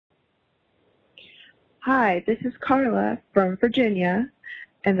Hi, this is Carla from Virginia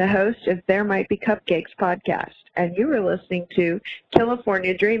and the host of There Might Be Cupcakes podcast, and you are listening to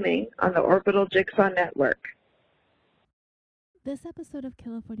California Dreaming on the Orbital Jigsaw Network. This episode of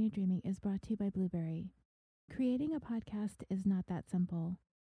California Dreaming is brought to you by Blueberry. Creating a podcast is not that simple.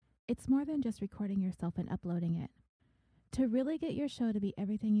 It's more than just recording yourself and uploading it. To really get your show to be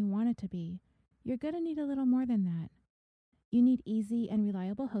everything you want it to be, you're going to need a little more than that. You need easy and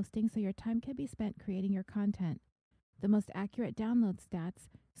reliable hosting so your time can be spent creating your content, the most accurate download stats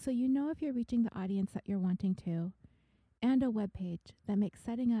so you know if you're reaching the audience that you're wanting to, and a web page that makes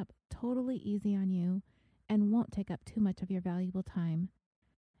setting up totally easy on you and won't take up too much of your valuable time.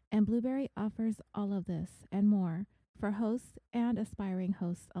 And Blueberry offers all of this and more for hosts and aspiring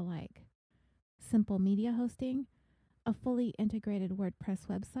hosts alike. Simple media hosting, a fully integrated WordPress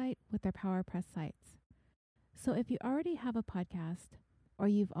website with their PowerPress sites. So if you already have a podcast or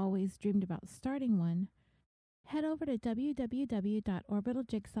you've always dreamed about starting one, head over to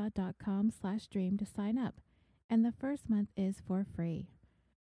www.orbitaljigsaw.com/dream to sign up, and the first month is for free.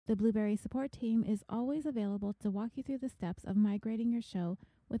 The Blueberry support team is always available to walk you through the steps of migrating your show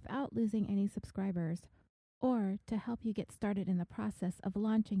without losing any subscribers, or to help you get started in the process of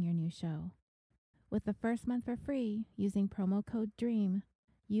launching your new show. With the first month for free using promo code DREAM,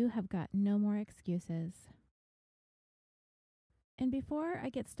 you have got no more excuses. And before I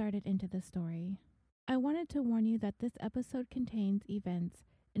get started into the story, I wanted to warn you that this episode contains events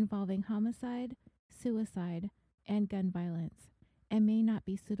involving homicide, suicide, and gun violence, and may not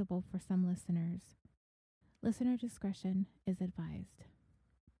be suitable for some listeners. Listener discretion is advised.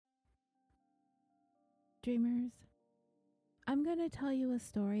 Dreamers, I'm going to tell you a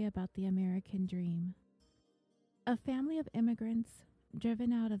story about the American dream. A family of immigrants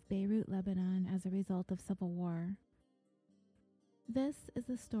driven out of Beirut, Lebanon as a result of civil war. This is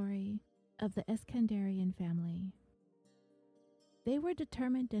the story of the Iskandarian family. They were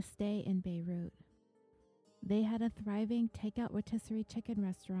determined to stay in Beirut. They had a thriving takeout rotisserie chicken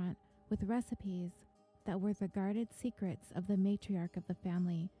restaurant with recipes that were the guarded secrets of the matriarch of the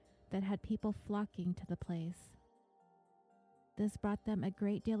family that had people flocking to the place. This brought them a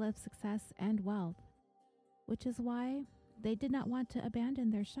great deal of success and wealth, which is why they did not want to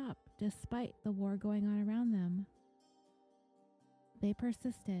abandon their shop despite the war going on around them. They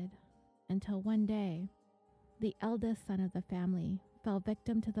persisted until one day, the eldest son of the family fell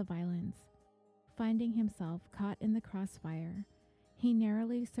victim to the violence. Finding himself caught in the crossfire, he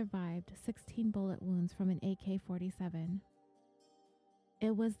narrowly survived 16 bullet wounds from an AK-47.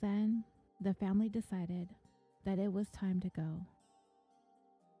 It was then the family decided that it was time to go.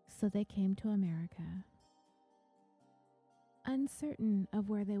 So they came to America. Uncertain of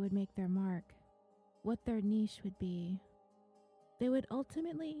where they would make their mark, what their niche would be, they would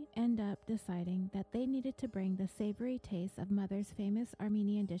ultimately end up deciding that they needed to bring the savory taste of Mother's famous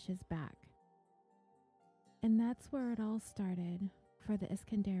Armenian dishes back. And that's where it all started for the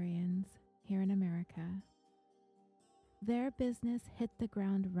Iskandarians here in America. Their business hit the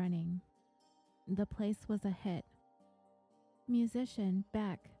ground running. The place was a hit. Musician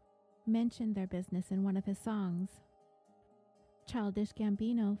Beck mentioned their business in one of his songs. Childish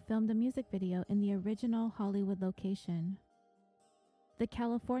Gambino filmed a music video in the original Hollywood location. The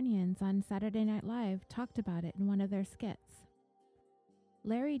Californians on Saturday Night Live talked about it in one of their skits.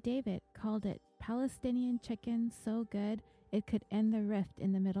 Larry David called it Palestinian chicken so good it could end the rift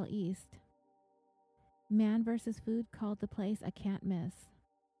in the Middle East. Man vs. Food called the place a can't miss.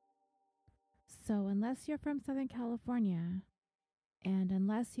 So unless you're from Southern California, and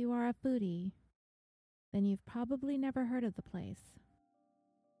unless you are a foodie, then you've probably never heard of the place.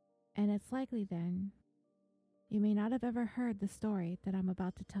 And it's likely then you may not have ever heard the story that I'm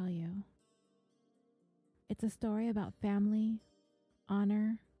about to tell you. It's a story about family,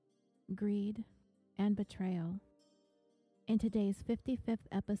 honor, greed, and betrayal. In today's 55th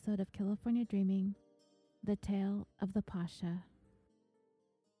episode of California Dreaming, The Tale of the Pasha.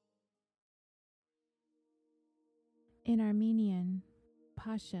 In Armenian,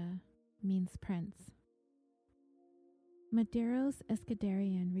 Pasha means prince. Medeiros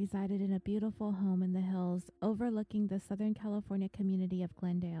Iskandarian resided in a beautiful home in the hills overlooking the Southern California community of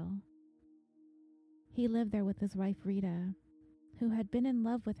Glendale. He lived there with his wife Rita, who had been in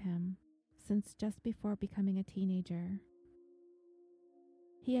love with him since just before becoming a teenager.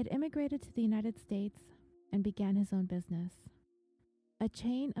 He had immigrated to the United States and began his own business, a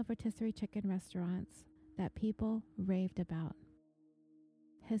chain of rotisserie chicken restaurants that people raved about.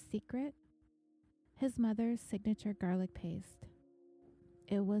 His secret? His mother's signature garlic paste.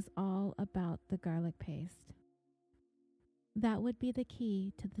 It was all about the garlic paste. That would be the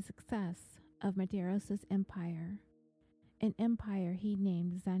key to the success of Medeiros' empire, an empire he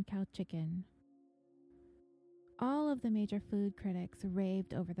named Zankou Chicken. All of the major food critics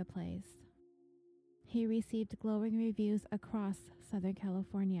raved over the place. He received glowing reviews across Southern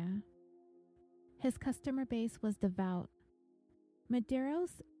California. His customer base was devout.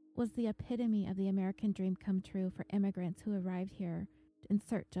 Medeiros was the epitome of the American dream come true for immigrants who arrived here in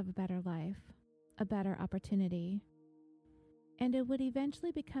search of a better life, a better opportunity. And it would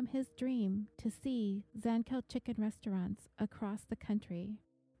eventually become his dream to see Zankou Chicken restaurants across the country.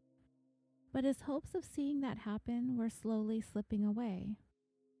 But his hopes of seeing that happen were slowly slipping away.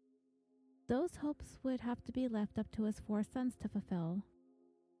 Those hopes would have to be left up to his 4 sons to fulfill: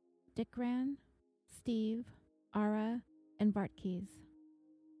 Dickran, Steve, Ara, and Bartkes.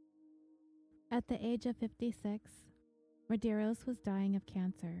 At the age of 56, Medeiros was dying of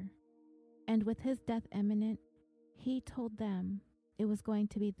cancer, and with his death imminent, he told them it was going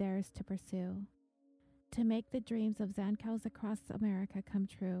to be theirs to pursue, to make the dreams of Zankous across America come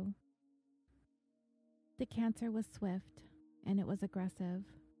true. The cancer was swift, and it was aggressive.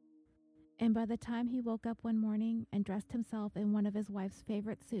 And by the time he woke up one morning and dressed himself in one of his wife's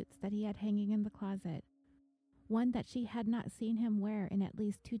favorite suits that he had hanging in the closet, one that she had not seen him wear in at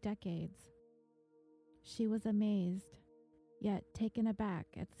least 2 decades, she was amazed, yet taken aback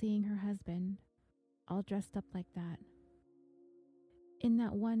at seeing her husband all dressed up like that. In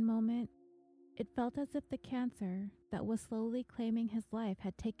that one moment, it felt as if the cancer that was slowly claiming his life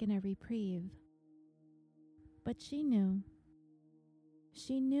had taken a reprieve. But she knew.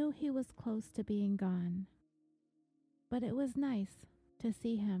 She knew he was close to being gone. But it was nice to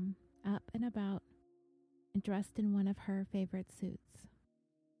see him up and about and dressed in one of her favorite suits.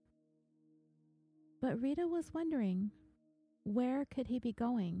 But Rita was wondering, where could he be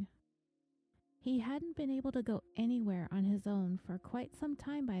going? He hadn't been able to go anywhere on his own for quite some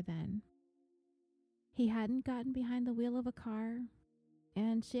time by then. He hadn't gotten behind the wheel of a car,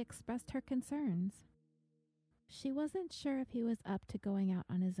 and she expressed her concerns. She wasn't sure if he was up to going out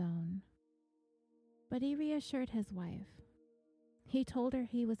on his own. But he reassured his wife. He told her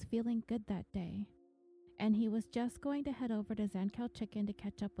he was feeling good that day, and he was just going to head over to Zankou Chicken to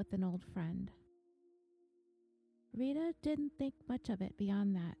catch up with an old friend. Rita didn't think much of it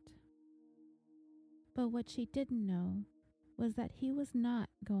beyond that. But what she didn't know was that he was not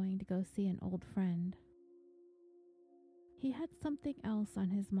going to go see an old friend. He had something else on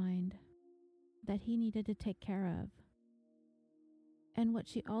his mind that he needed to take care of. And what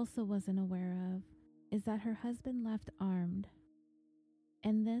she also wasn't aware of is that her husband left armed,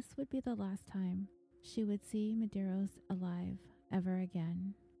 and this would be the last time she would see Medeiros alive ever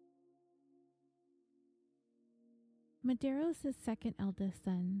again. Medeiros' second eldest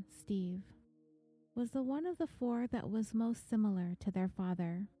son, Steve, was the one of the 4 that was most similar to their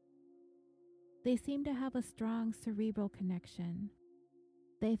father. They seemed to have a strong cerebral connection.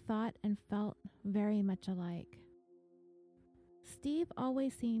 They thought and felt very much alike. Steve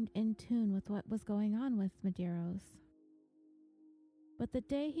always seemed in tune with what was going on with Medeiros. But the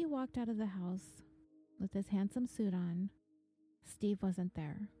day he walked out of the house with his handsome suit on, Steve wasn't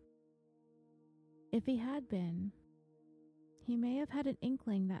there. If he had been, he may have had an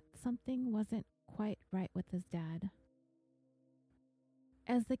inkling that something wasn't quite right with his dad.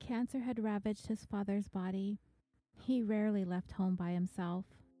 As the cancer had ravaged his father's body, he rarely left home by himself.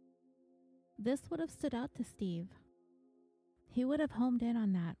 This would have stood out to Steve. He would have homed in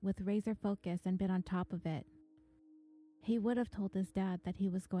on that with razor focus and been on top of it. He would have told his dad that he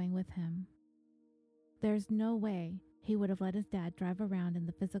was going with him. There's no way he would have let his dad drive around in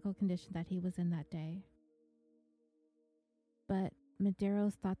the physical condition that he was in that day. But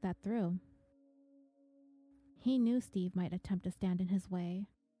Medeiros thought that through. He knew Steve might attempt to stand in his way,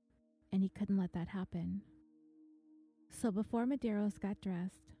 and he couldn't let that happen. So before Medeiros got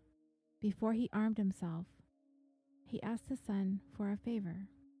dressed, before he armed himself, he asked his son for a favor.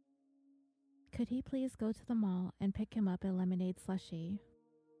 Could he please go to the mall and pick him up a lemonade slushie?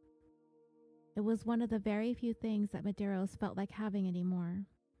 It was one of the very few things that Medeiros felt like having anymore.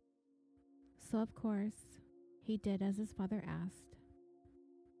 So of course, he did as his father asked.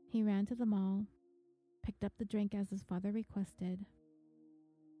 He ran to the mall, picked up the drink as his father requested.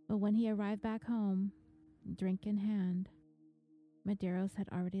 But when he arrived back home, drink in hand, Medeiros had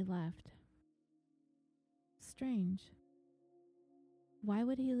already left. Strange. Why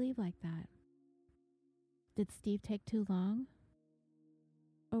would he leave like that? Did Steve take too long?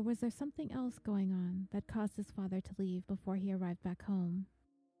 Or was there something else going on that caused his father to leave before he arrived back home?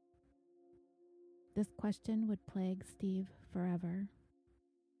 This question would plague Steve forever.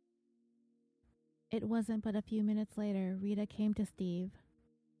 It wasn't but a few minutes later Rita came to Steve.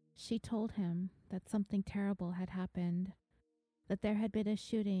 She told him that something terrible had happened, that there had been a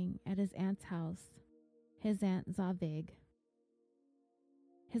shooting at his aunt's house, his Aunt Zavig.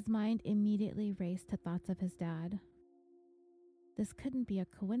 His mind immediately raced to thoughts of his dad. This couldn't be a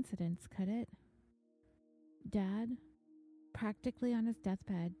coincidence, could it? Dad, practically on his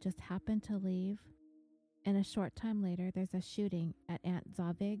deathbed, just happened to leave, and a short time later there's a shooting at Aunt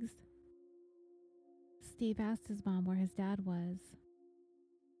Zavig's. Steve asked his mom where his dad was,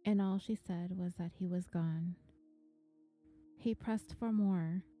 and all she said was that he was gone. He pressed for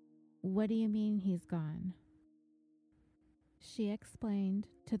more. What do you mean he's gone? She explained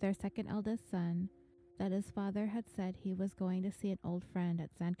to their second eldest son that his father had said he was going to see an old friend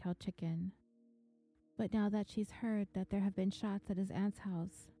at Sandcow Chicken. But now that she's heard that there have been shots at his aunt's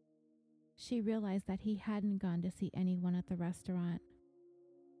house, she realized that he hadn't gone to see anyone at the restaurant.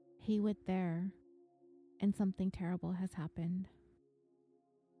 He went there, and something terrible has happened.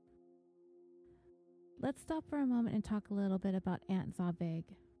 Let's stop for a moment and talk a little bit about Aunt Zavig.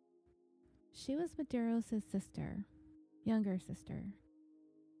 She was Medeiros' sister, younger sister.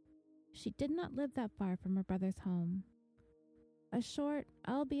 She did not live that far from her brother's home. A short,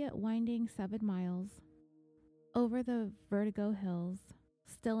 albeit winding 7 miles, over the Vertigo Hills,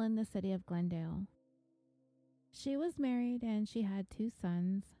 still in the city of Glendale. She was married and she had 2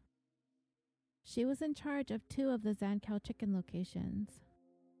 sons. She was in charge of 2 of the Sandcow Chicken locations.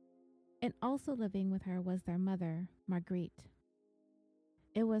 And also living with her was their mother, Marguerite.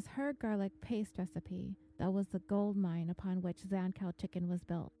 It was her garlic paste recipe that was the gold mine upon which Sandcow Chicken was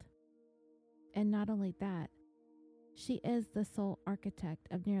built. And not only that, she is the sole architect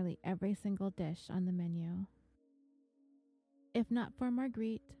of nearly every single dish on the menu. If not for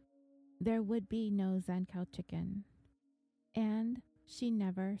Marguerite, there would be no Sandcow Chicken. And she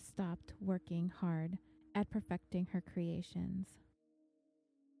never stopped working hard at perfecting her creations.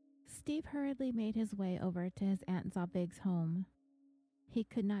 Steve hurriedly made his way over to his Aunt Zavig's home. He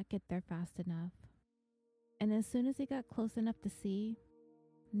could not get there fast enough. And as soon as he got close enough to see,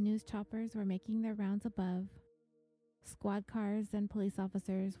 news choppers were making their rounds above. Squad cars and police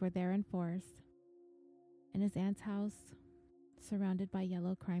officers were there in force. And his aunt's house, surrounded by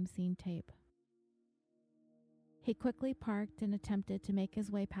yellow crime scene tape. He quickly parked and attempted to make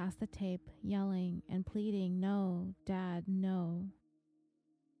his way past the tape, yelling and pleading, "No, Dad, no."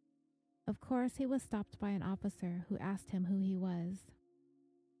 Of course, he was stopped by an officer who asked him who he was.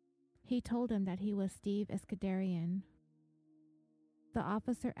 He told him that he was Steve Escuderian. The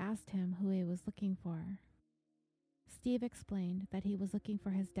officer asked him who he was looking for. Steve explained that he was looking for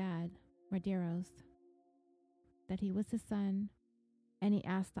his dad, Medeiros, that he was his son, and he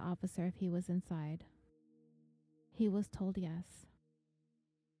asked the officer if he was inside. He was told yes.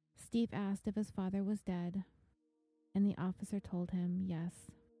 Steve asked if his father was dead, and the officer told him,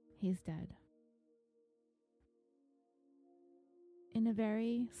 yes, he's dead. In a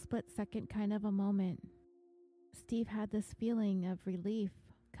very split-second kind of a moment, Steve had this feeling of relief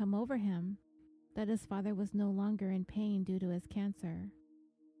come over him that his father was no longer in pain due to his cancer.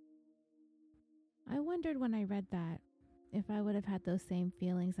 I wondered when I read that if I would have had those same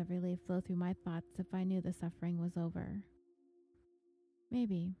feelings of relief flow through my thoughts if I knew the suffering was over.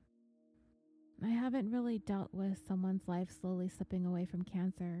 Maybe. I haven't really dealt with someone's life slowly slipping away from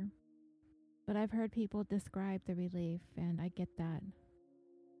cancer, but I've heard people describe the relief, and I get that.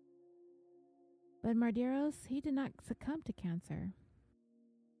 But Medeiros, he did not succumb to cancer.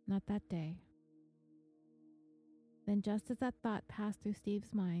 Not that day. Then just as that thought passed through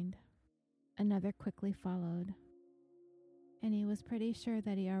Steve's mind, another quickly followed. And he was pretty sure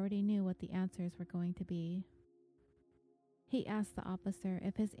that he already knew what the answers were going to be. He asked the officer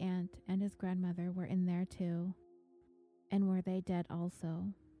if his aunt and his grandmother were in there too, and were they dead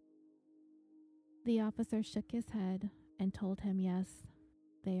also. The officer shook his head and told him yes,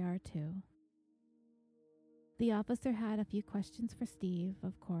 they are too. The officer had a few questions for Steve,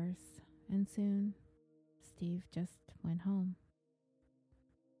 of course, and soon Steve just went home.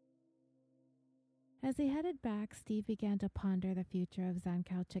 As he headed back, Steve began to ponder the future of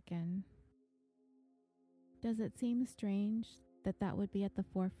Sandcow Chicken. Does it seem strange that that would be at the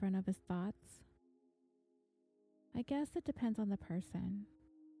forefront of his thoughts? I guess it depends on the person.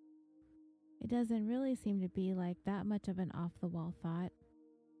 It doesn't really seem to be like that much of an off-the-wall thought.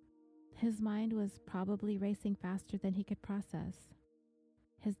 His mind was probably racing faster than he could process.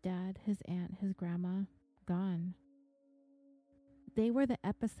 His dad, his aunt, his grandma, gone. They were the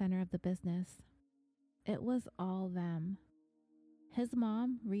epicenter of the business. It was all them. His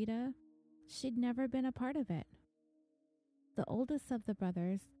mom, Rita, she'd never been a part of it. The oldest of the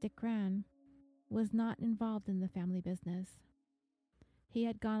brothers, Dick Gran, was not involved in the family business. He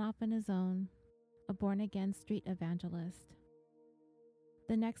had gone off on his own, a born-again street evangelist.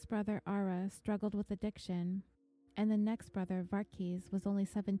 The next brother, Ara, struggled with addiction, and the next brother, Varkis, was only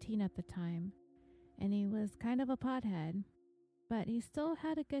 17 at the time, and he was kind of a pothead, but he still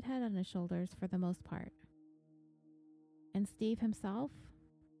had a good head on his shoulders for the most part. And Steve himself?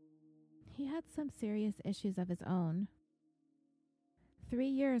 He had some serious issues of his own. 3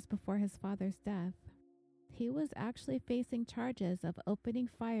 years before his father's death, he was actually facing charges of opening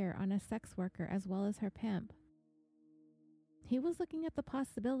fire on a sex worker as well as her pimp. He was looking at the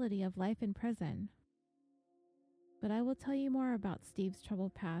possibility of life in prison. But I will tell you more about Steve's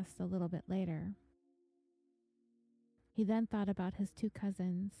troubled past a little bit later. He then thought about his 2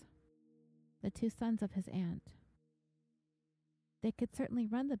 cousins, the 2 sons of his aunt. They could certainly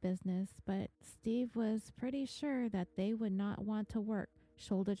run the business, but Steve was pretty sure that they would not want to work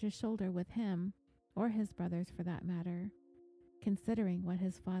shoulder to shoulder with him, or his brothers for that matter, considering what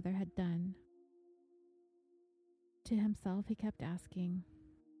his father had done. To himself, he kept asking,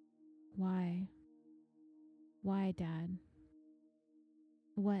 "Why? Why, Dad?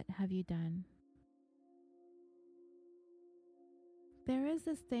 What have you done?" There is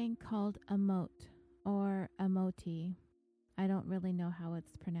this thing called a mote, or a moti. I don't really know how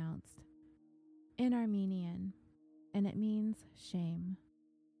it's pronounced, in Armenian, and it means shame.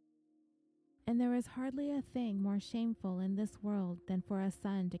 And there is hardly a thing more shameful in this world than for a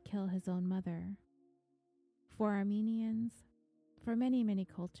son to kill his own mother. For Armenians, for many, many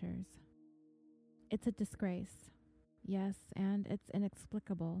cultures, it's a disgrace, yes, and it's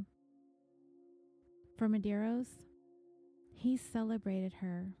inexplicable. For Medeiros, he celebrated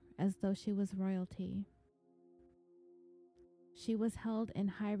her as though she was royalty. She was held in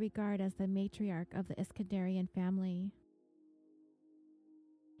high regard as the matriarch of the Iskandarian family.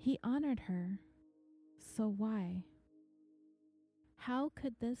 He honored her, so why? How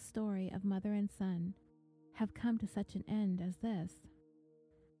could this story of mother and son have come to such an end as this?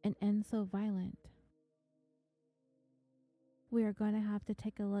 An end so violent? We are going to have to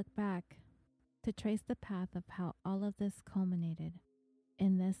take a look back to trace the path of how all of this culminated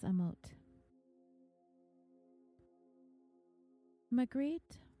in this amot.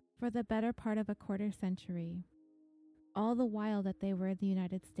 Magritte, for the better part of a quarter century, all the while that they were in the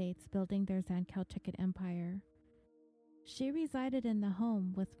United States building their Zankalchikan empire, she resided in the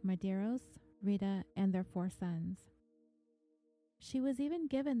home with Medeiros, Rita, and their 4 sons. She was even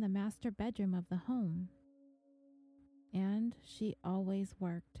given the master bedroom of the home. And she always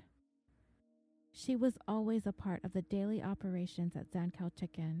worked. She was always a part of the daily operations at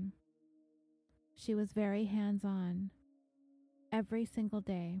Zankalchikan. She was very hands-on. Every single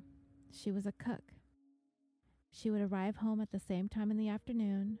day, she was a cook. She would arrive home at the same time in the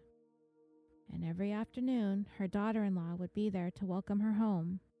afternoon, and every afternoon, her daughter-in-law would be there to welcome her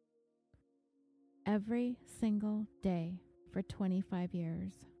home. Every single day for 25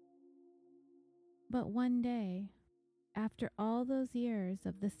 years. But one day, after all those years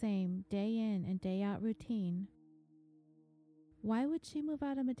of the same day in and day out routine, why would she move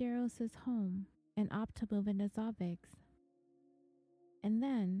out of Medeiros' home and opt to move into Zavig's? And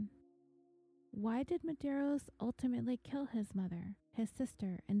then, why did Medeiros ultimately kill his mother, his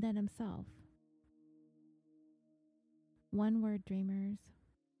sister, and then himself? One word, dreamers: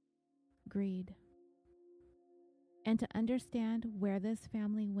 greed. And to understand where this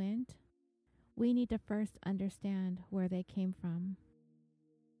family went, we need to first understand where they came from.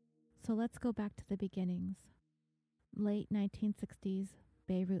 So let's go back to the beginnings. Late 1960s,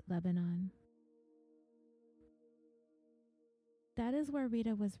 Beirut, Lebanon. That is where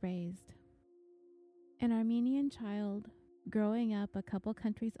Rita was raised. An Armenian child growing up a couple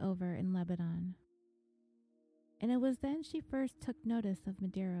countries over in Lebanon. And it was then she first took notice of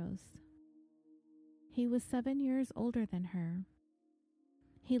Medeiros. He was 7 years older than her.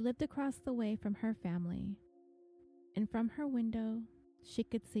 He lived across the way from her family, and from her window she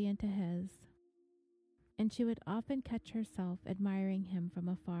could see into his, and she would often catch herself admiring him from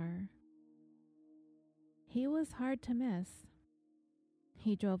afar. He was hard to miss.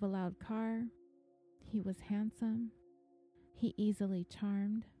 He drove a loud car, he was handsome, he easily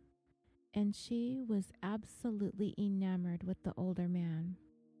charmed, and she was absolutely enamored with the older man.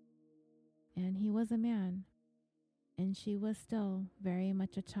 And he was a man, and she was still very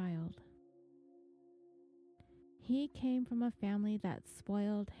much a child. He came from a family that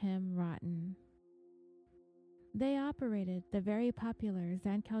spoiled him rotten. They operated the very popular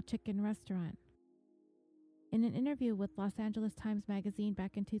Zankalchikan restaurant. In an interview with Los Angeles Times Magazine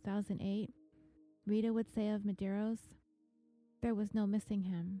back in 2008, Rita would say of Medeiros, there was no missing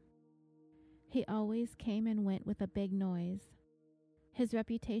him. He always came and went with a big noise. His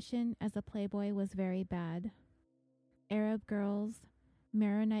reputation as a playboy was very bad. Arab girls,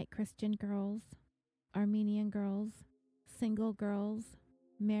 Maronite Christian girls, Armenian girls, single girls,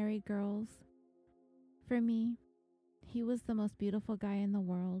 married girls. For me, he was the most beautiful guy in the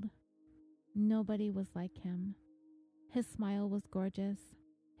world. Nobody was like him. His smile was gorgeous.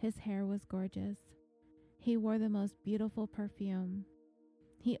 His hair was gorgeous. He wore the most beautiful perfume.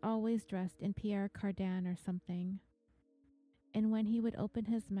 He always dressed in Pierre Cardin or something. And when he would open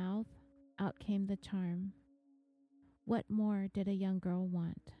his mouth, out came the charm. What more did a young girl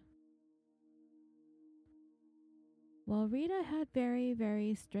want? Well, Rita had very,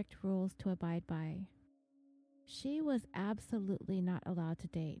 very strict rules to abide by. She was absolutely not allowed to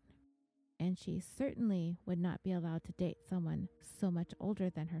date, and she certainly would not be allowed to date someone so much older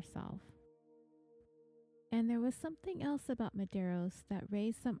than herself. And there was something else about Medeiros that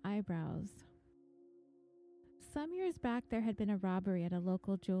raised some eyebrows. Some years back, there had been a robbery at a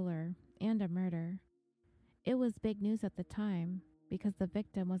local jeweler and a murder. It was big news at the time because the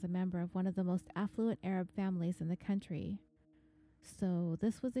victim was a member of one of the most affluent Arab families in the country. So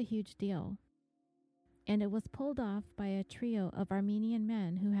this was a huge deal. And it was pulled off by a trio of Armenian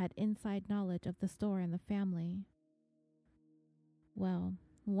men who had inside knowledge of the store and the family. Well,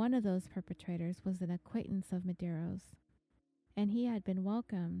 one of those perpetrators was an acquaintance of Medeiros, and he had been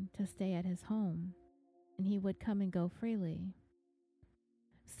welcome to stay at his home, and he would come and go freely.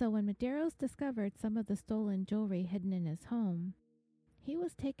 So when Medeiros discovered some of the stolen jewelry hidden in his home, he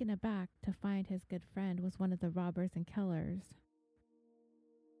was taken aback to find his good friend was one of the robbers and killers.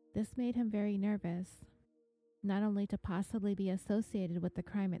 This made him very nervous, not only to possibly be associated with the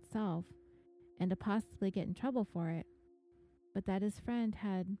crime itself and to possibly get in trouble for it, but that his friend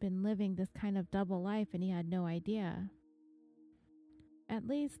had been living this kind of double life and he had no idea. At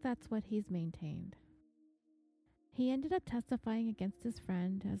least that's what he's maintained. He ended up testifying against his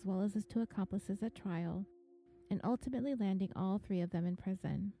friend as well as his two accomplices at trial, and ultimately landing all three of them in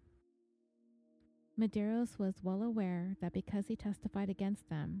prison. Medeiros was well aware that because he testified against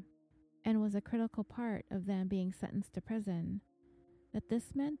them, and was a critical part of them being sentenced to prison, that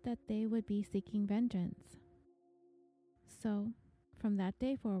this meant that they would be seeking vengeance. So, from that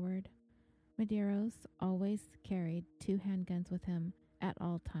day forward, Medeiros always carried 2 handguns with him at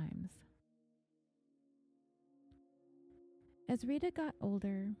all times. As Rita got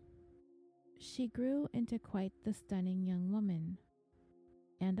older, she grew into quite the stunning young woman.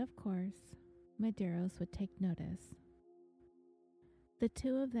 And of course, Medeiros would take notice. The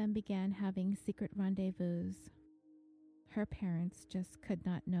two of them began having secret rendezvous. Her parents just could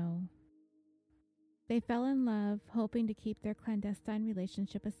not know. They fell in love, hoping to keep their clandestine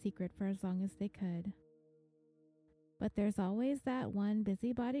relationship a secret for as long as they could. But there's always that one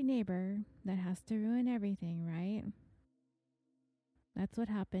busybody neighbor that has to ruin everything, right? That's what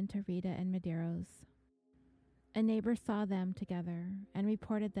happened to Rita and Medeiros. A neighbor saw them together and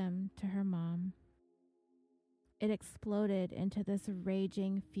reported them to her mom. It exploded into this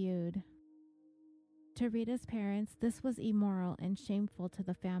raging feud. To Rita's parents, this was immoral and shameful to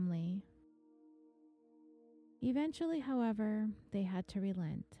the family. Eventually, however, they had to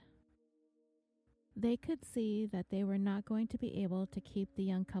relent. They could see that they were not going to be able to keep the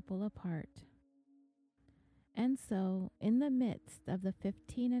young couple apart. And so, in the midst of the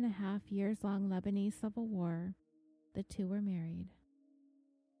 15.5-years-long Lebanese civil war, the two were married.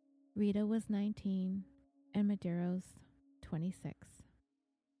 Rita was 19 and Medeiros 26.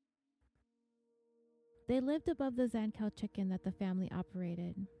 They lived above the Zankel chicken that the family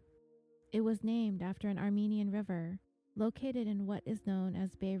operated. It was named after an Armenian river located in what is known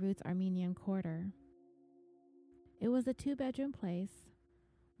as Beirut's Armenian Quarter. It was a 2-bedroom place.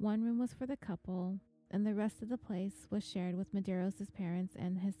 One room was for the couple, and the rest of the place was shared with Medeiros' parents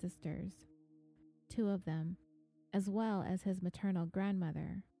and his sisters, 2 of them, as well as his maternal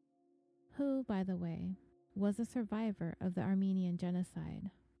grandmother, who, by the way, was a survivor of the Armenian genocide.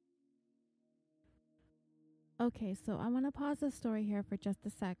 Okay, so I want to pause the story here for just a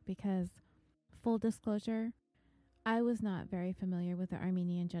sec because, full disclosure, I was not very familiar with the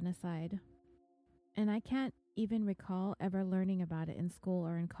Armenian genocide, and I can't even recall ever learning about it in school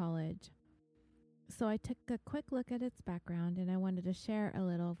or in college. So I took a quick look at its background, and I wanted to share a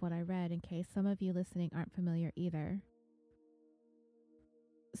little of what I read in case some of you listening aren't familiar either.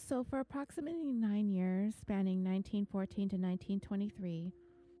 So for approximately 9 years, spanning 1914 to 1923,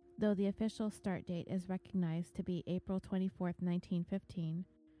 though the official start date is recognized to be April 24, 1915,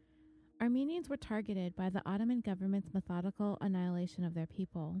 Armenians were targeted by the Ottoman government's methodical annihilation of their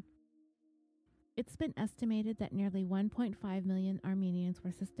people. It's been estimated that nearly 1.5 million Armenians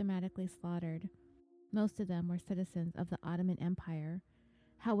were systematically slaughtered, Most of them were citizens of the Ottoman Empire.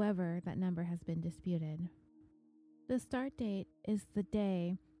 However, that number has been disputed. The start date is the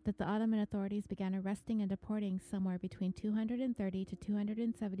day that the Ottoman authorities began arresting and deporting somewhere between 230 to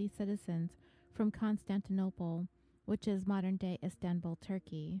 270 citizens from Constantinople, which is modern-day Istanbul,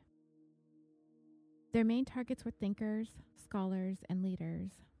 Turkey. Their main targets were thinkers, scholars, and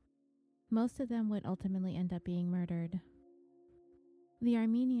leaders. Most of them would ultimately end up being murdered. The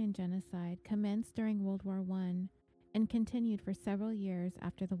Armenian genocide commenced during World War I and continued for several years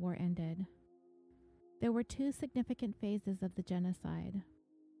after the war ended. There were two significant phases of the genocide: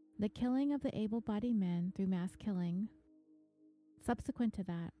 the killing of the able-bodied men through mass killing. Subsequent to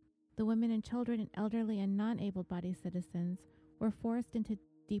that, the women and children and elderly and non-able-bodied citizens were forced into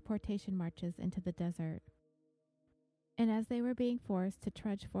deportation marches into the desert. And as they were being forced to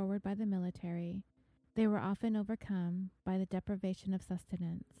trudge forward by the military, they were often overcome by the deprivation of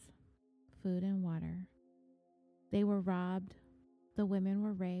sustenance, food and water. They were robbed, the women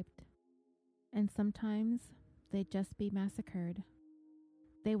were raped, and sometimes they'd just be massacred.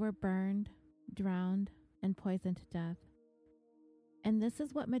 They were burned, drowned, and poisoned to death. And this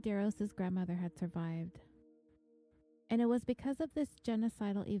is what Medeiros' grandmother had survived. And it was because of this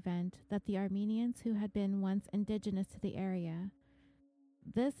genocidal event that the Armenians who had been once indigenous to the area,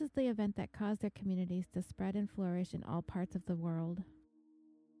 this is the event that caused their communities to spread and flourish in all parts of the world.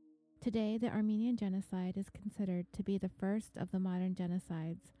 Today, the Armenian genocide is considered to be the first of the modern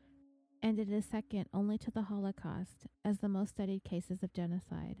genocides, and it is second only to the Holocaust as the most studied cases of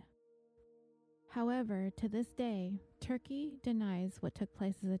genocide. However, to this day, Turkey denies what took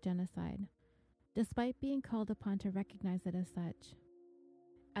place as a genocide, despite being called upon to recognize it as such.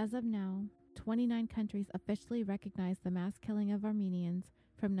 As of now, 29 countries officially recognize the mass killing of Armenians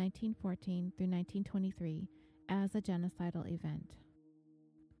from 1914 through 1923 as a genocidal event.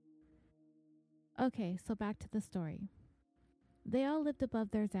 Okay, so back to the story. They all lived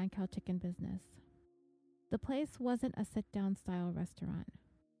above their Zankou chicken business. The place wasn't a sit-down style restaurant.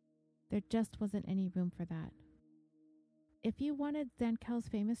 There just wasn't any room for that. If you wanted Zankou's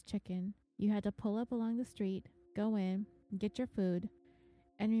famous chicken, you had to pull up along the street, go in, get your food,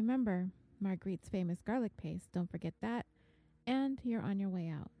 and remember Marguerite's famous garlic paste, don't forget that, and you're on your way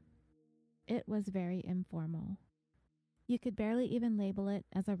out. It was very informal. You could barely even label it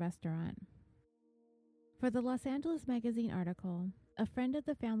as a restaurant. For the Los Angeles Magazine article, a friend of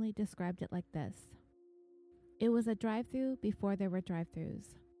the family described it like this. It was a drive-thru before there were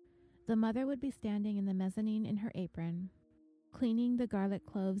drive-thrus. The mother would be standing in the mezzanine in her apron, cleaning the garlic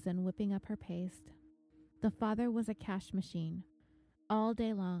cloves and whipping up her paste. The father was a cash machine. All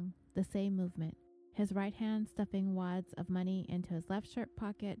day long, the same movement, his right hand stuffing wads of money into his left shirt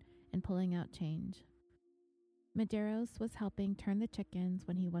pocket and pulling out change. Medeiros was helping turn the chickens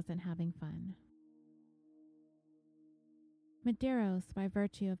when he wasn't having fun. Medeiros, by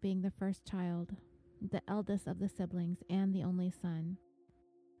virtue of being the first child, the eldest of the siblings and the only son,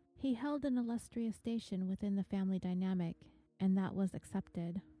 he held an illustrious station within the family dynamic, and that was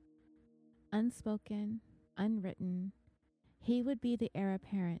accepted. Unspoken, unwritten, he would be the heir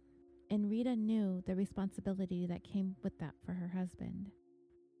apparent, and Rita knew the responsibility that came with that for her husband.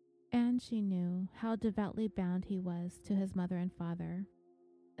 And she knew how devoutly bound he was to his mother and father,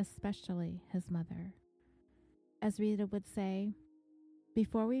 especially his mother. As Rita would say,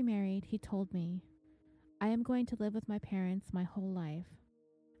 "Before we married, he told me, I am going to live with my parents my whole life.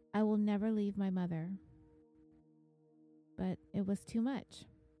 I will never leave my mother." But it was too much.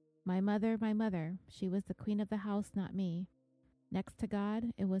 My mother, she was the queen of the house, not me. Next to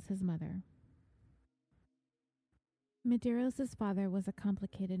God, it was his mother. Medeiros' father was a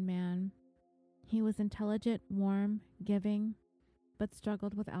complicated man. He was intelligent, warm, giving, but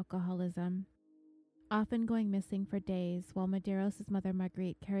struggled with alcoholism, often going missing for days while Medeiros' mother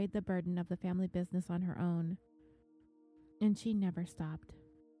Marguerite carried the burden of the family business on her own. And she never stopped.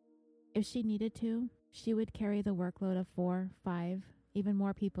 If she needed to, she would carry the workload of 4, 5, even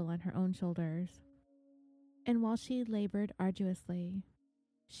more people on her own shoulders. And while she labored arduously,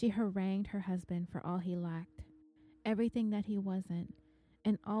 she harangued her husband for all he lacked, everything that he wasn't,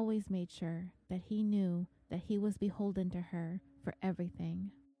 and always made sure that he knew that he was beholden to her for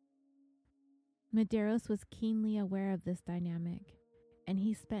everything. Medeiros was keenly aware of this dynamic, and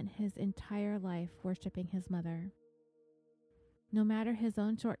he spent his entire life worshiping his mother. No matter his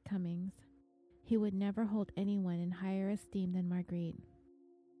own shortcomings, he would never hold anyone in higher esteem than Marguerite.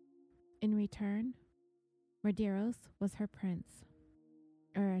 In return, Medeiros was her prince,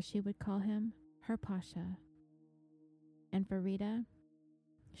 or as she would call him, her pasha. And for Rita,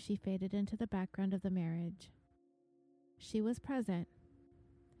 she faded into the background of the marriage. She was present.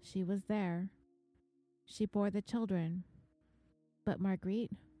 She was there. She bore the children, but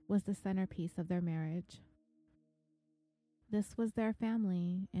Marguerite was the centerpiece of their marriage. This was their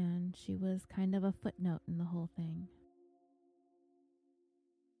family, and she was kind of a footnote in the whole thing.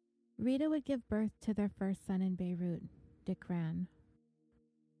 Rita would give birth to their first son in Beirut, Dick Ran.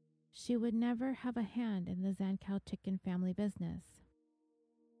 She would never have a hand in the Zankow chicken family business,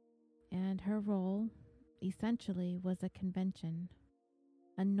 and her role, essentially, was a convention,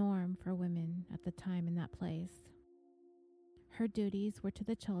 a norm for women at the time in that place. Her duties were to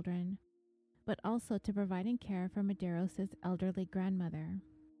the children, but also to providing care for Medeiros' elderly grandmother.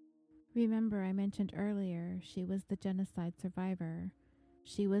 Remember, I mentioned earlier she was the genocide survivor.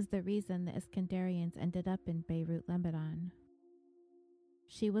 She was the reason the Iskandarians ended up in Beirut, Lebanon.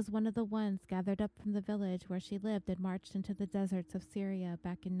 She was one of the ones gathered up from the village where she lived and marched into the deserts of Syria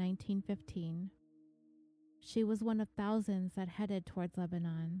back in 1915. She was one of thousands that headed towards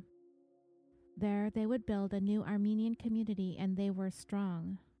Lebanon. There, they would build a new Armenian community, and they were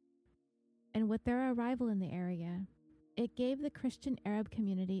strong. And with their arrival in the area, it gave the Christian Arab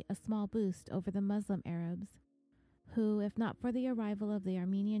community a small boost over the Muslim Arabs, who, if not for the arrival of the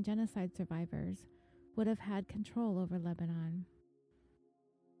Armenian genocide survivors, would have had control over Lebanon.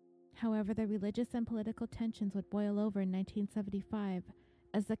 However, the religious and political tensions would boil over in 1975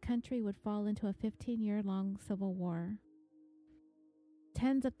 as the country would fall into a 15-year-long civil war.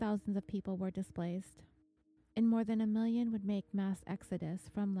 Tens of thousands of people were displaced, and more than 1 million would make mass exodus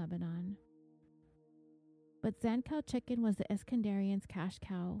from Lebanon. But Zankow Chicken was the Iskandarians' cash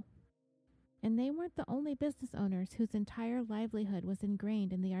cow, and they weren't the only business owners whose entire livelihood was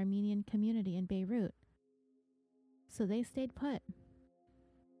ingrained in the Armenian community in Beirut. So they stayed put,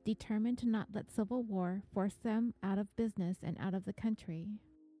 determined to not let civil war force them out of business and out of the country.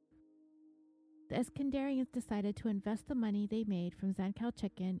 The Iskandarians decided to invest the money they made from Zankow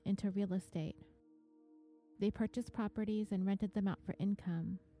Chicken into real estate. They purchased properties and rented them out for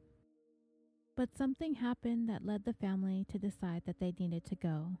income. But something happened that led the family to decide that they needed to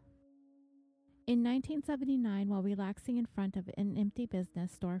go. In 1979, while relaxing in front of an empty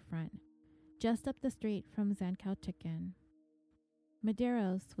business storefront, just up the street from Zankow Chicken,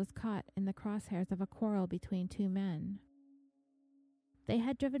 Medeiros was caught in the crosshairs of a quarrel between two men. They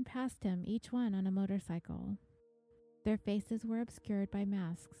had driven past him, each one on a motorcycle. Their faces were obscured by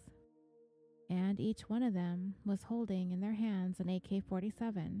masks, and each one of them was holding in their hands an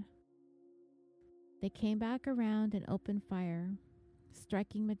AK-47. They came back around and opened fire,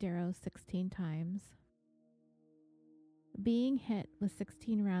 striking Medeiros 16 times. Being hit with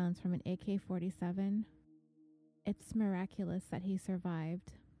 16 rounds from an AK-47, it's miraculous that he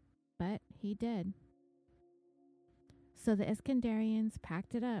survived, but he did. So the Iskandarians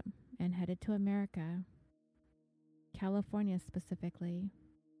packed it up and headed to America, California specifically,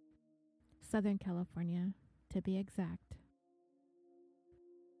 Southern California to be exact.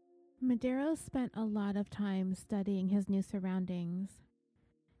 Medeiros spent a lot of time studying his new surroundings.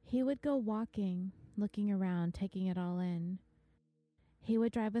 He would go walking, looking around, taking it all in. He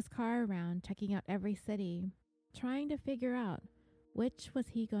would drive his car around, checking out every city, trying to figure out which was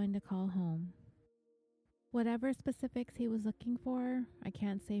he going to call home. Whatever specifics he was looking for, I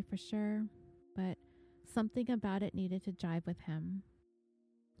can't say for sure, but something about it needed to jive with him.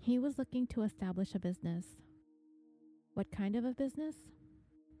 He was looking to establish a business. What kind of a business?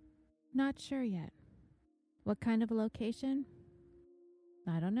 Not sure yet. What kind of a location?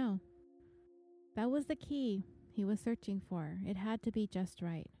 I don't know. That was the key he was searching for. It had to be just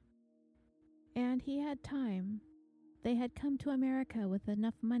right. And he had time. They had come to America with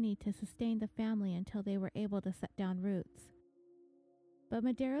enough money to sustain the family until they were able to set down roots. But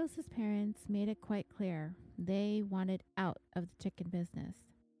Medeiros' parents made it quite clear they wanted out of the chicken business.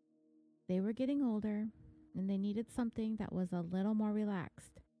 They were getting older, and they needed something that was a little more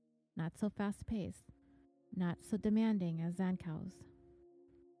relaxed, not so fast-paced, not so demanding as Zankow's.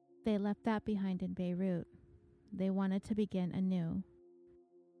 They left that behind in Beirut. They wanted to begin anew.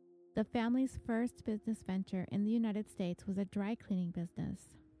 The family's first business venture in the United States was a dry cleaning business.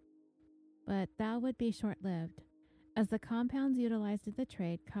 But that would be short-lived, as the compounds utilized in the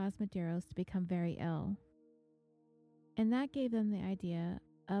trade caused Medeiros to become very ill. And that gave them the idea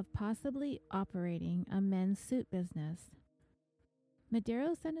of possibly operating a men's suit business.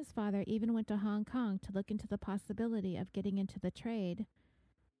 Medeiros and his father even went to Hong Kong to look into the possibility of getting into the trade,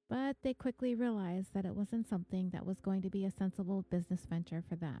 but they quickly realized that it wasn't something that was going to be a sensible business venture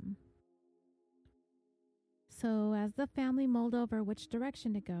for them. So as the family mulled over which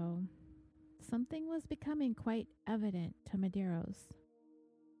direction to go, something was becoming quite evident to Medeiros.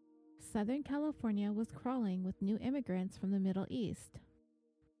 Southern California was crawling with new immigrants from the Middle East.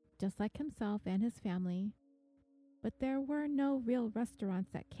 just like himself and his family, but there were no real restaurants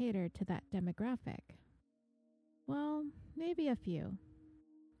that catered to that demographic. Well, maybe a few.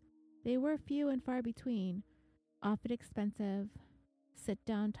 They were few and far between, often expensive,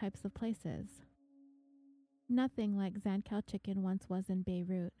 sit-down types of places. Nothing like Zankou Chicken once was in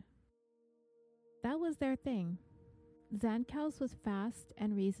Beirut. That was their thing. Zankou's was fast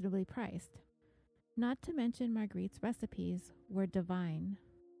and reasonably priced. Not to mention Marguerite's recipes were divine.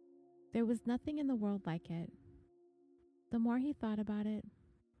 There was nothing in the world like it. The more he thought about it,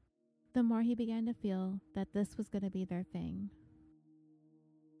 the more he began to feel that this was going to be their thing.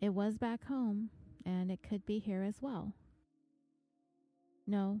 It was back home, and it could be here as well.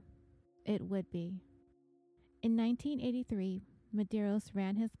 No, it would be. In 1983, Medeiros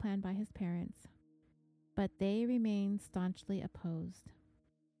ran his plan by his parents, but they remained staunchly opposed.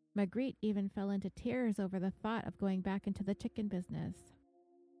 Marguerite even fell into tears over the thought of going back into the chicken business.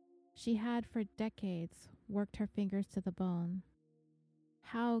 She had for decades worked her fingers to the bone.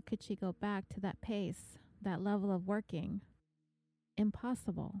 How could she go back to that pace, that level of working?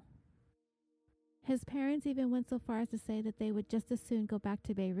 Impossible. His parents even went so far as to say that they would just as soon go back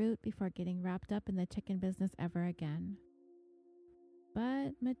to Beirut before getting wrapped up in the chicken business ever again.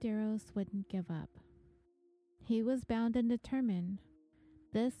 But Medeiros wouldn't give up. He was bound and determined.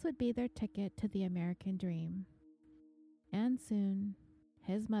 This would be their ticket to the American dream. And soon,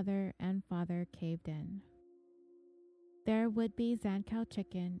 his mother and father caved in. There would be Zankou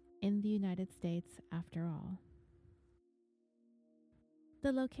Chicken in the United States after all.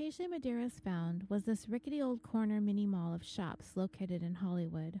 The location Medeiros found was this rickety old corner mini mall of shops located in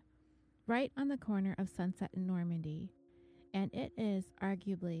Hollywood, right on the corner of Sunset and Normandy, and it is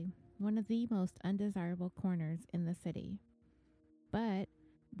arguably one of the most undesirable corners in the city. But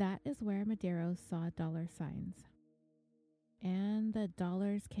that is where Medeiros saw dollar signs. And the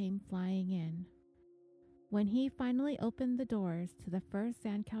dollars came flying in. When he finally opened the doors to the first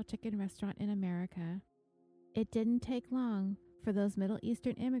Zankou Chicken restaurant in America, it didn't take long for those Middle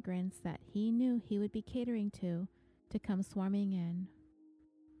Eastern immigrants that he knew he would be catering to come swarming in.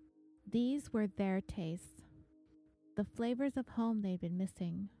 These were their tastes, the flavors of home they'd been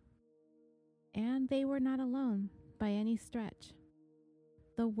missing. And they were not alone by any stretch.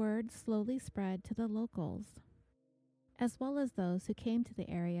 The word slowly spread to the locals, as well as those who came to the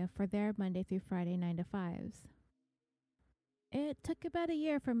area for their Monday through Friday 9-to-5s. It took about a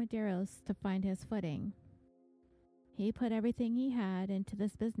year for Medeiros to find his footing. He put everything he had into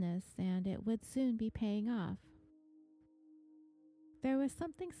this business, and it would soon be paying off. There was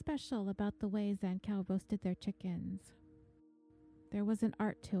something special about the way Zankou roasted their chickens. There was an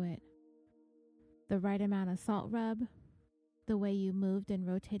art to it. The right amount of salt rub, the way you moved and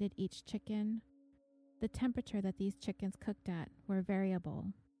rotated each chicken, the temperature that these chickens cooked at were variable.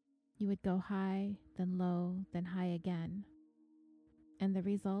 You would go high, then low, then high again. And the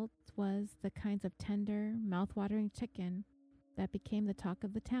result was the kinds of tender, mouth-watering chicken that became the talk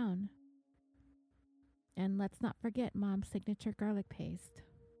of the town. And let's not forget Mom's signature garlic paste.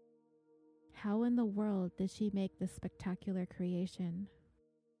 How in the world did she make this spectacular creation?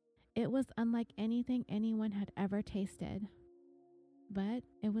 It was unlike anything anyone had ever tasted. But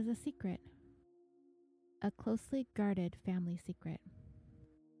it was a secret. A closely guarded family secret.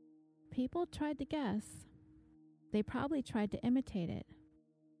 People tried to guess. They probably tried to imitate it.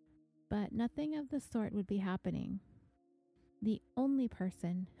 But nothing of the sort would be happening. The only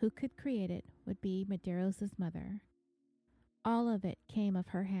person who could create it would be Medeiros' mother. All of it came of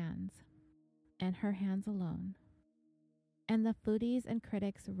her hands, and her hands alone. And the foodies and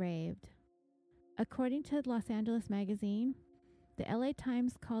critics raved. According to Los Angeles Magazine, the LA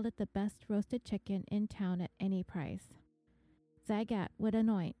Times called it the best roasted chicken in town at any price. Zagat would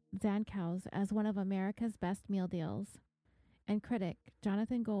anoint Zankou's as one of America's best meal deals. And critic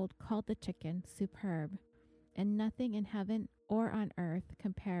Jonathan Gold called the chicken superb, and nothing in heaven or on earth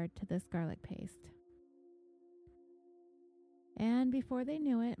compared to this garlic paste. And before they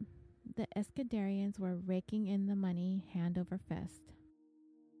knew it, the Escuderians were raking in the money hand over fist.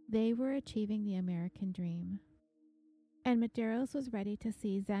 They were achieving the American dream. And Medeiros was ready to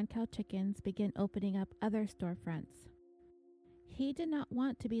see Zankou Chickens begin opening up other storefronts. He did not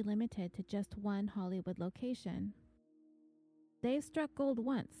want to be limited to just one Hollywood location. They've struck gold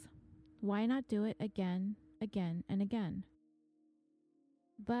once. Why not do it again, and again?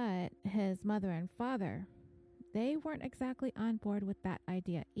 But his mother and father, they weren't exactly on board with that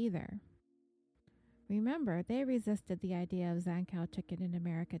idea either. Remember, they resisted the idea of Zankou Chicken in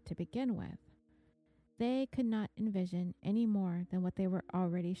America to begin with. They could not envision any more than what they were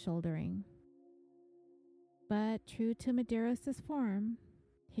already shouldering. But true to Medeiros' form,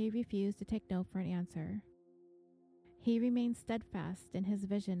 He refused to take no for an answer. He remained steadfast in his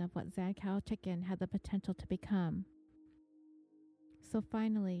vision of what Zankou Chicken had the potential to become. So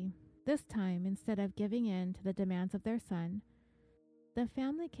finally, this time, instead of giving in to the demands of their son, the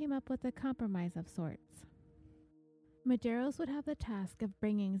family came up with a compromise of sorts. Medeiros would have the task of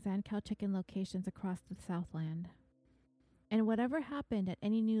bringing Zankou Chicken locations across the Southland. And whatever happened at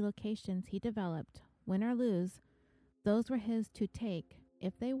any new locations he developed, win or lose, those were his to take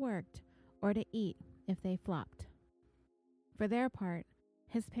if they worked or to eat if they flopped. For their part,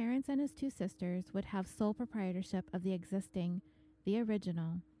 his parents and his two sisters would have sole proprietorship of the existing, the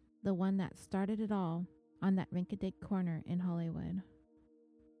original, the one that started it all on that rinky-dink corner in Hollywood.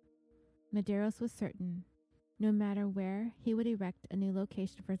 Medeiros was certain, no matter where he would erect a new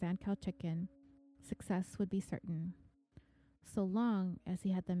location for Zankou Chicken, success would be certain, so long as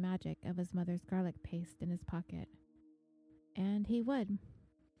he had the magic of his mother's garlic paste in his pocket. And he would.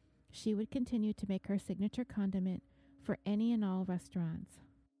 She would continue to make her signature condiment for any and all restaurants.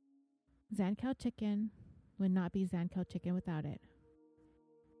 Zankou Chicken would not be Zankou Chicken without it.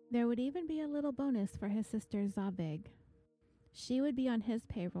 There would even be a little bonus for his sister Zavig. She would be on his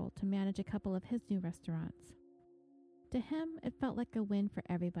payroll to manage a couple of his new restaurants. To him, it felt like a win for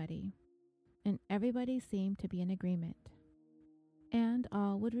everybody, and everybody seemed to be in agreement. And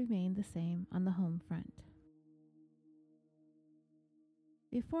all would remain the same on the home front.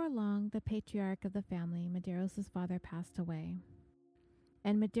 Before long, the patriarch of the family, Medeiros' father, passed away,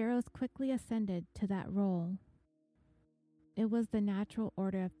 and Medeiros quickly ascended to that role. It was the natural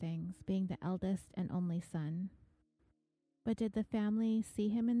order of things, being the eldest and only son. But did the family see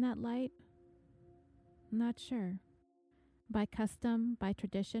him in that light? Not sure. By custom, by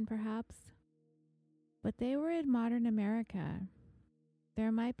tradition, perhaps. But they were in modern America.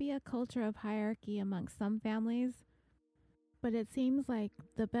 There might be a culture of hierarchy amongst some families, but it seems like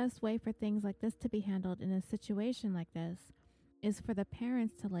the best way for things like this to be handled in a situation like this is for the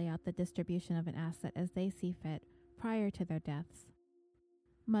parents to lay out the distribution of an asset as they see fit prior to their deaths.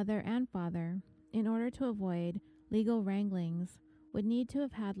 Mother and father, in order to avoid legal wranglings, would need to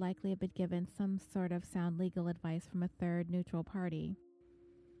have had likely been given some sort of sound legal advice from a third neutral party.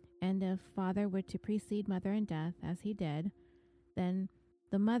 And if father were to precede mother in death, as he did, then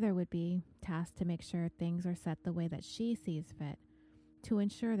the mother would be tasked to make sure things are set the way that she sees fit, to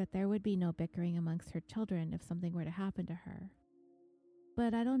ensure that there would be no bickering amongst her children if something were to happen to her.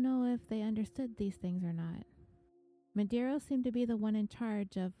 But I don't know if they understood these things or not. Medeiros seemed to be the one in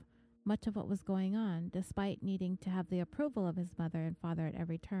charge of much of what was going on, despite needing to have the approval of his mother and father at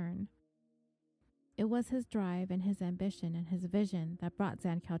every turn. It was his drive and his ambition and his vision that brought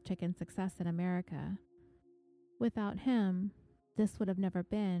Zankou Chicken success in America. Without him, this would have never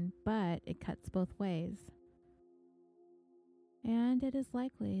been, but it cuts both ways. And it is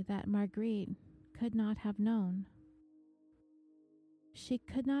likely that Marguerite could not have known. She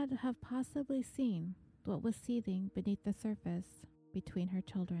could not have possibly seen what was seething beneath the surface between her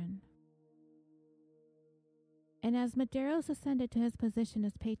children. And as Medeiros ascended to his position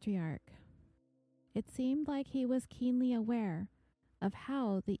as patriarch, it seemed like he was keenly aware of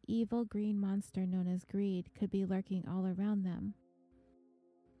how the evil green monster known as greed could be lurking all around them.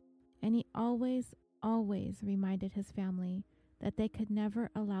 And he always reminded his family that they could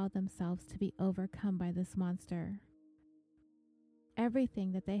never allow themselves to be overcome by this monster.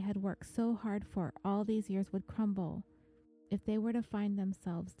 Everything that they had worked so hard for all these years would crumble if they were to find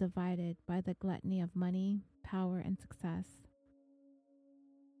themselves divided by the gluttony of money, power, and success.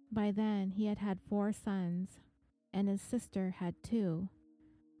 By then, he had had 4 sons, and his sister had 2,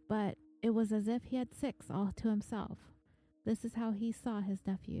 but it was as if he had 6 all to himself. This is how he saw his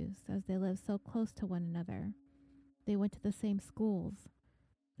nephews, as they lived so close to one another. They went to the same schools.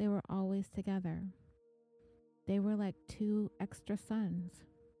 They were always together. They were like 2 extra sons.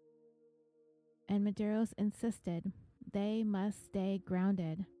 And Medeiros insisted they must stay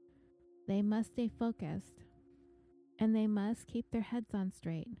grounded. They must stay focused. And they must keep their heads on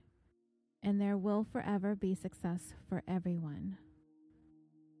straight. And there will forever be success for everyone.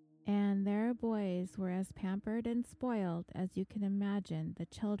 And their boys were as pampered and spoiled as you can imagine the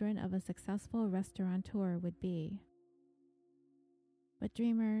children of a successful restaurateur would be. But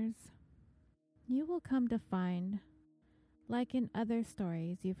dreamers, you will come to find, like in other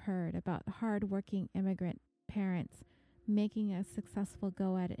stories you've heard about hard-working immigrant parents making a successful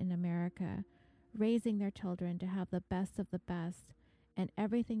go at it in America, raising their children to have the best of the best and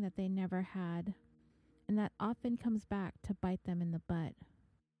everything that they never had, and that often comes back to bite them in the butt.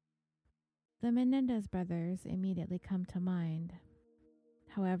 The Menendez brothers immediately come to mind.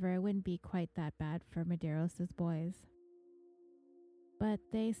 However, it wouldn't be quite that bad for Medeiros' boys. but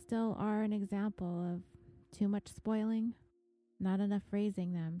they still are an example of too much spoiling, not enough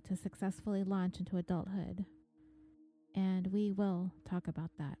raising them to successfully launch into adulthood. And we will talk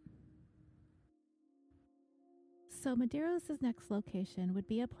about that. So Medeiros' next location would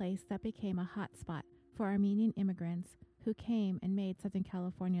be a place that became a hot spot for Armenian immigrants who came and made Southern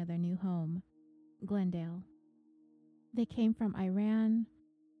California their new home, Glendale. They came from Iran,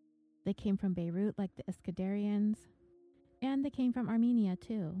 they came from Beirut like the Iskandarians, and they came from Armenia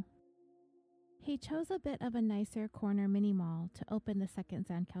too. He chose a bit of a nicer corner mini mall to open the second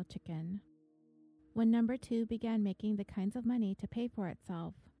Zankou Chicken. When number 2 began making the kinds of money to pay for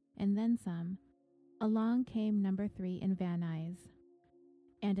itself, and then some, along came number 3 in Van Nuys.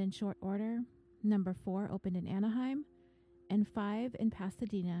 And in short order, number 4 opened in Anaheim, and 5 in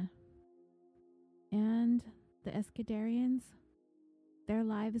Pasadena. And the Iskandarians, their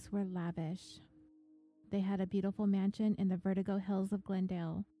lives were lavish. They had a beautiful mansion in the Vertigo Hills of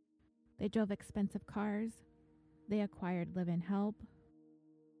Glendale. They drove expensive cars. They acquired live-in help.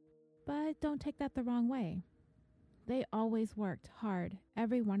 But don't take that the wrong way. They always worked hard,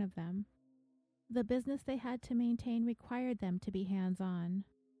 every one of them. The business they had to maintain required them to be hands-on.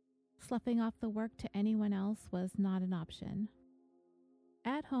 Sloughing off the work to anyone else was not an option.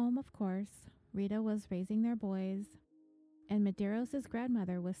 At home, of course, Rita was raising their boys, and Medeiros'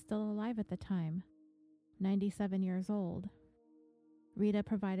 grandmother was still alive at the time, 97 years old. Rita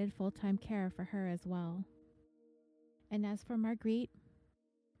provided full-time care for her as well. And as for Marguerite,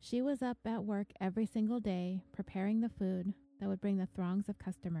 she was up at work every single day preparing the food that would bring the throngs of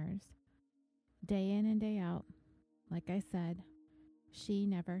customers. Day in and day out, like I said, she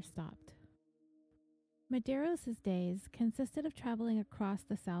never stopped. Medeiros' days consisted of traveling across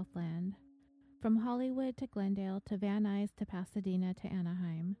the Southland, from Hollywood to Glendale to Van Nuys to Pasadena to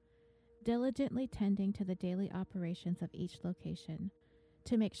Anaheim, diligently tending to the daily operations of each location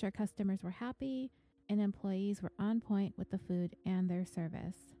to make sure customers were happy and employees were on point with the food and their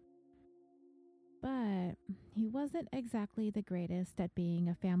service. But he wasn't exactly the greatest at being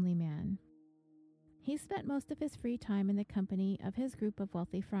a family man. He spent most of his free time in the company of his group of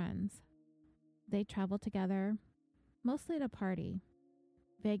wealthy friends. They traveled together, mostly to party,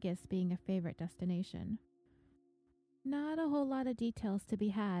 Vegas being a favorite destination. Not a whole lot of details to be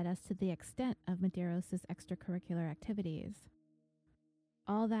had as to the extent of Medeiros' extracurricular activities.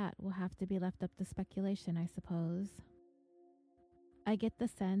 All that will have to be left up to speculation, I suppose. I get the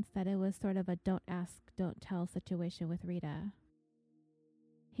sense that it was sort of a don't ask, don't tell situation with Rita.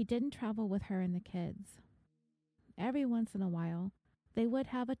 He didn't travel with her and the kids. Every once in a while, they would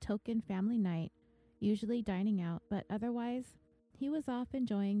have a token family night, usually dining out, but otherwise, he was off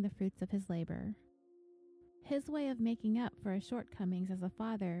enjoying the fruits of his labor. His way of making up for his shortcomings as a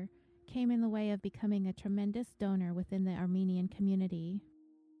father came in the way of becoming a tremendous donor within the Armenian community.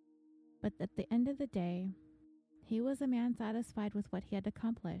 But at the end of the day, he was a man satisfied with what he had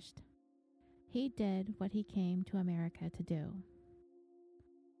accomplished. He did what he came to America to do.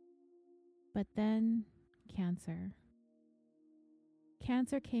 But then, cancer.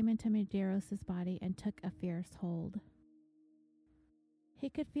 Cancer came into Medeiros' body and took a fierce hold. He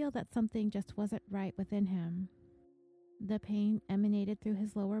could feel that something just wasn't right within him. The pain emanated through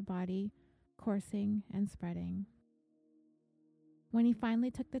his lower body, coursing and spreading. When he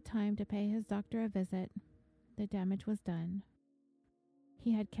finally took the time to pay his doctor a visit, the damage was done.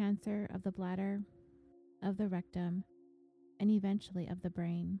 He had cancer of the bladder, of the rectum, and eventually of the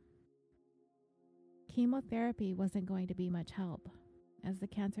brain. Chemotherapy wasn't going to be much help, as the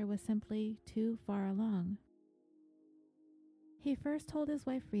cancer was simply too far along. He first told his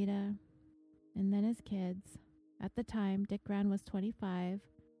wife Rita, and then his kids. At the time, Dick Grant was 25,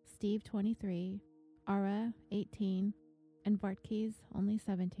 Steve 23, Ara 18, and Vartkes only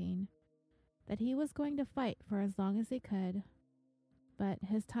 17, that he was going to fight for as long as he could, but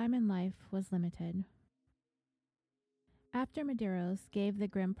his time in life was limited. After Medeiros gave the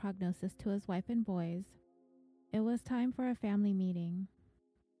grim prognosis to his wife and boys, it was time for a family meeting.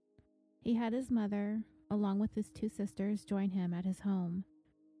 He had his mother, along with his 2 sisters, join him at his home,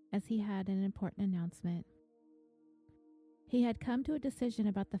 as he had an important announcement. He had come to a decision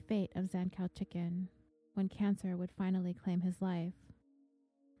about the fate of Zankou Chicken when cancer would finally claim his life.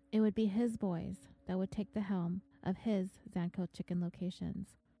 It would be his boys that would take the helm of his Zankou Chicken locations,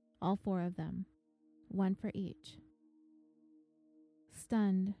 all 4 of them, 1 for each.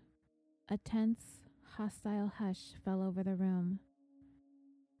 Stunned, a tense, hostile hush fell over the room.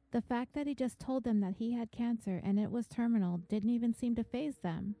 The fact that he just told them that he had cancer and it was terminal didn't even seem to faze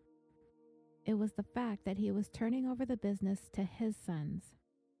them. It was the fact that he was turning over the business to his sons.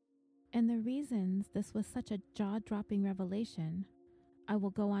 And the reasons this was such a jaw-dropping revelation I will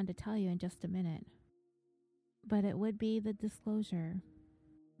go on to tell you in just a minute. But it would be the disclosure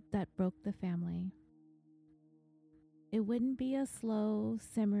that broke the family. It wouldn't be a slow,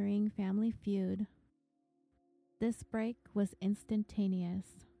 simmering family feud. This break was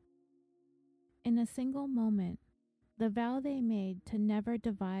instantaneous. In a single moment, the vow they made to never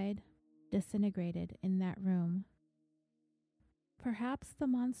divide disintegrated in that room. Perhaps the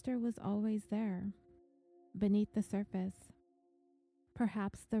monster was always there, beneath the surface.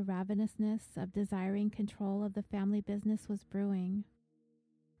 Perhaps the ravenousness of desiring control of the family business was brewing.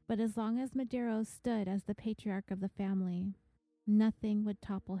 But as long as Medeiros stood as the patriarch of the family, nothing would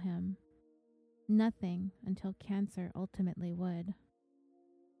topple him. Nothing until cancer ultimately would.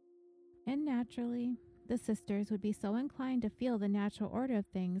 And naturally, the sisters would be so inclined to feel the natural order of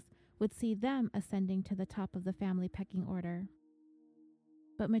things would see them ascending to the top of the family pecking order.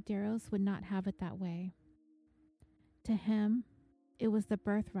 But Medeiros would not have it that way. To him, it was the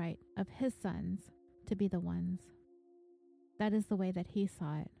birthright of his sons to be the ones. That is the way that he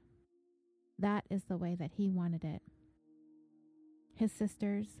saw it. That is the way that he wanted it. His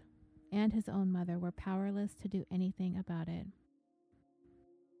sisters and his own mother were powerless to do anything about it.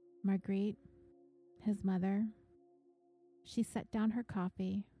 Marguerite, his mother, she set down her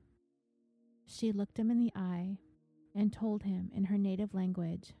coffee. She looked him in the eye and told him in her native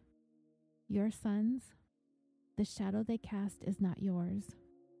language, "Your sons, the shadow they cast is not yours."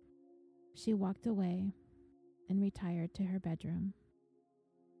 She walked away and retired to her bedroom.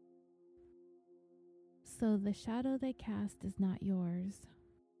 So the shadow they cast is not yours.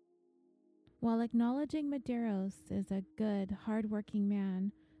 While acknowledging Medeiros as a good, hard-working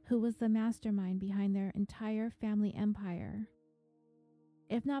man who was the mastermind behind their entire family empire.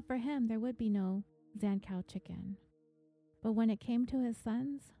 If not for him, there would be no Zankou chicken. But when it came to his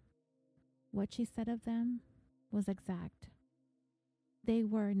sons, what she said of them was exact. They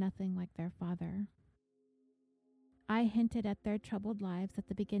were nothing like their father. I hinted at their troubled lives at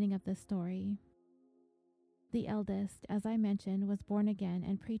the beginning of this story. The eldest, as I mentioned, was born again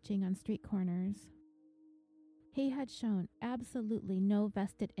and preaching on street corners. He had shown absolutely no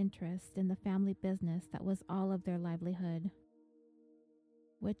vested interest in the family business that was all of their livelihood.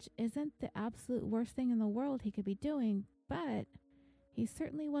 Which isn't the absolute worst thing in the world he could be doing, but he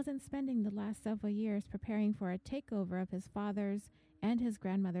certainly wasn't spending the last several years preparing for a takeover of his father's and his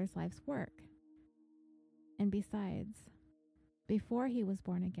grandmother's life's work. And besides, before he was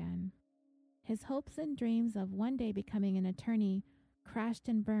born again, his hopes and dreams of one day becoming an attorney crashed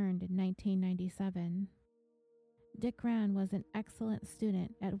and burned in 1997. Dick Rand was an excellent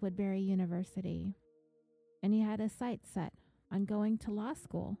student at Woodbury University, and he had his sights set on going to law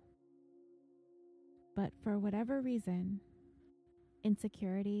school. But for whatever reason,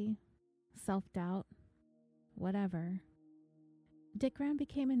 insecurity, self-doubt, whatever, Dick Rand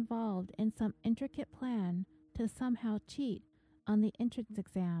became involved in some intricate plan to somehow cheat on the entrance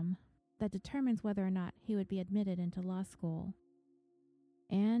exam that determines whether or not he would be admitted into law school.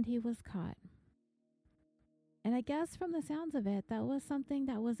 And he was caught. And I guess from the sounds of it, that was something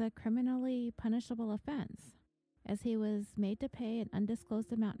that was a criminally punishable offense, as he was made to pay an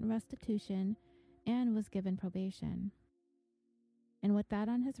undisclosed amount in restitution and was given probation. And with that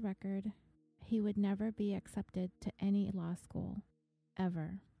on his record, he would never be accepted to any law school,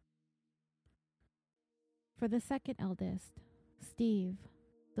 ever. For the second eldest, Steve,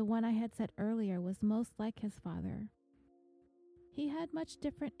 the one I had said earlier was most like his father. He had much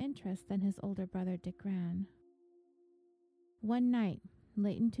different interests than his older brother Dick Rand. One night,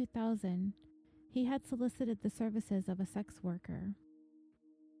 late in 2000, he had solicited the services of a sex worker.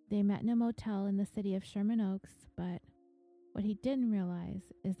 They met in a motel in the city of Sherman Oaks, but what he didn't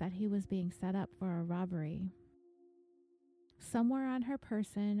realize is that he was being set up for a robbery. Somewhere on her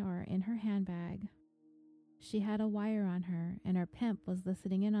person or in her handbag, she had a wire on her, and her pimp was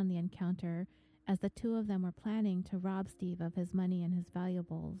listening in on the encounter as the two of them were planning to rob Steve of his money and his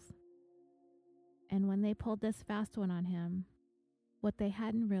valuables. And when they pulled this fast one on him, what they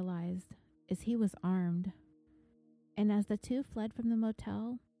hadn't realized is he was armed. And as the two fled from the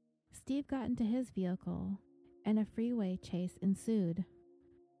motel, Steve got into his vehicle, and a freeway chase ensued.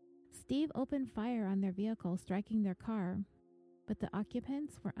 Steve opened fire on their vehicle, striking their car, but the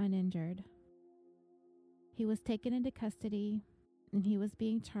occupants were uninjured. He was taken into custody, and he was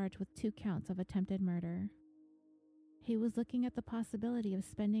being charged with 2 counts of attempted murder. He was looking at the possibility of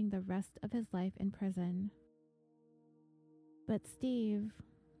spending the rest of his life in prison. But Steve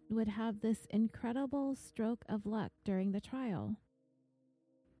would have this incredible stroke of luck during the trial.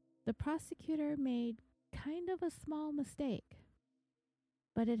 The prosecutor made kind of a small mistake,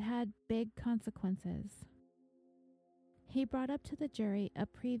 but it had big consequences. He brought up to the jury a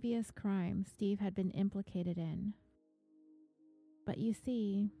previous crime Steve had been implicated in. But you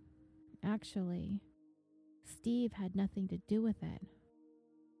see, actually, Steve had nothing to do with it.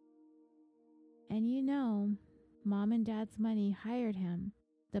 And you know, Mom and Dad's money hired him,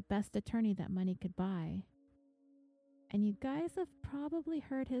 the best attorney that money could buy. And you guys have probably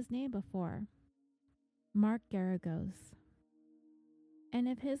heard his name before. Mark Geragos. And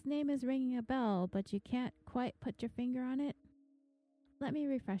if his name is ringing a bell, but you can't quite put your finger on it, let me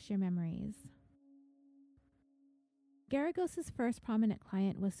refresh your memories. Geragos' first prominent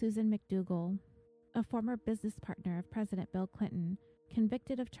client was Susan McDougal, a former business partner of President Bill Clinton,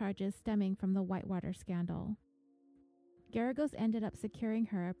 convicted of charges stemming from the Whitewater scandal. Geragos ended up securing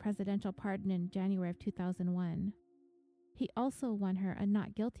her a presidential pardon in January of 2001. He also won her a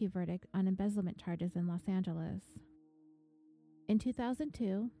not guilty verdict on embezzlement charges in Los Angeles. In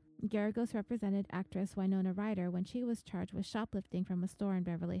 2002, Geragos represented actress Winona Ryder when she was charged with shoplifting from a store in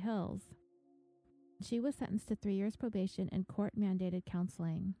Beverly Hills. She was sentenced to 3 years probation and court-mandated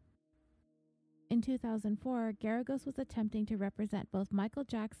counseling. In 2004, Geragos was attempting to represent both Michael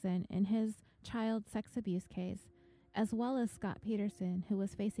Jackson in his child sex abuse case, as well as Scott Peterson, who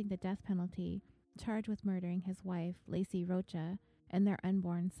was facing the death penalty, charged with murdering his wife, Lacey Rocha, and their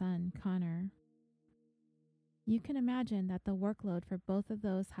unborn son, Connor. You can imagine that the workload for both of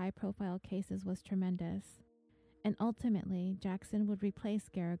those high-profile cases was tremendous, and ultimately Jackson would replace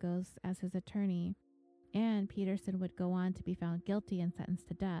Geragos as his attorney, and Peterson would go on to be found guilty and sentenced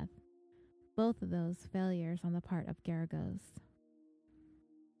to death, both of those failures on the part of Geragos.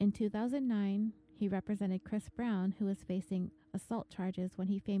 In 2009, he represented Chris Brown, who was facing assault charges when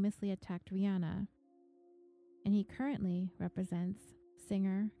he famously attacked Rihanna, and he currently represents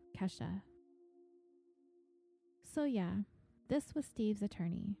singer Kesha. So yeah, this was Steve's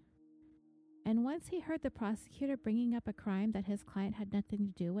attorney. And once he heard the prosecutor bringing up a crime that his client had nothing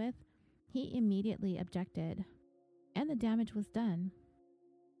to do with, he immediately objected, and the damage was done.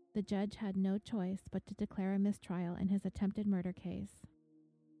 The judge had no choice but to declare a mistrial in his attempted murder case.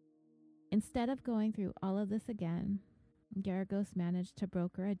 Instead of going through all of this again, Geragos managed to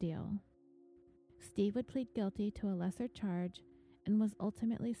broker a deal. Steve would plead guilty to a lesser charge and was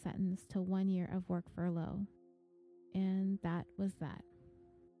ultimately sentenced to 1 year of work furlough. And that was that.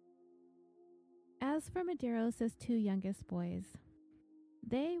 As for Medeiros' 2 youngest boys,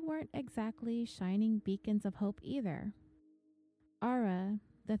 they weren't exactly shining beacons of hope either. Ara,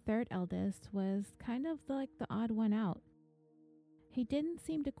 the 3rd eldest, was kind of like the odd one out. He didn't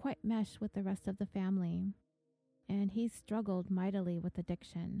seem to quite mesh with the rest of the family, and he struggled mightily with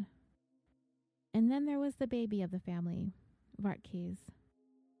addiction. And then there was the baby of the family, Vartkes.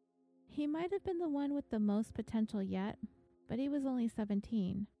 He might have been the one with the most potential yet, but he was only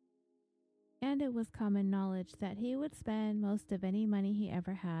 17. And it was common knowledge that he would spend most of any money he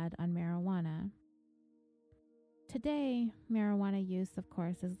ever had on marijuana. Today, marijuana use, of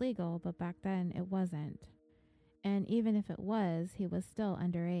course, is legal, but back then it wasn't. And even if it was, he was still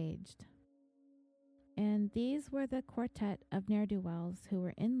underaged. And these were the quartet of ne'er-do-wells who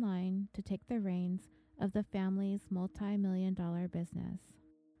were in line to take the reins of the family's multi-million-dollar business.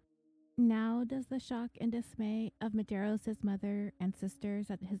 Now does the shock and dismay of Medeiros' mother and sisters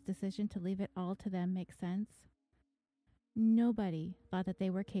at his decision to leave it all to them make sense? Nobody thought that they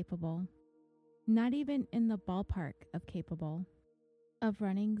were capable, not even in the ballpark of capable, of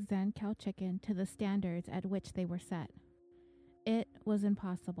running Zankou Chicken to the standards at which they were set. It was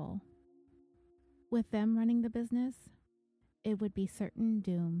impossible. With them running the business, it would be certain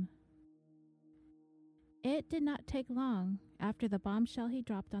doom. It did not take long after the bombshell he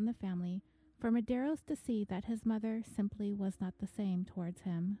dropped on the family for Medeiros to see that his mother simply was not the same towards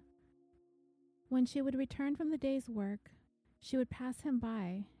him. When she would return from the day's work, she would pass him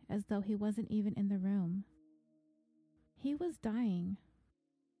by as though he wasn't even in the room. He was dying.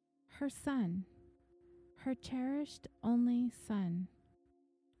 Her son, her cherished only son,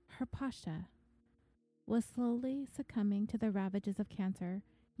 her Pasha, was slowly succumbing to the ravages of cancer,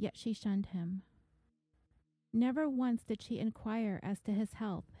 yet she shunned him. Never once did she inquire as to his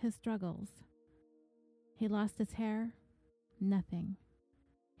health, his struggles. He lost his hair, nothing.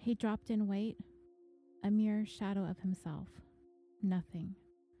 He dropped in weight, a mere shadow of himself, nothing.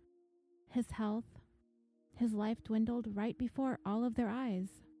 His health, his life dwindled right before all of their eyes.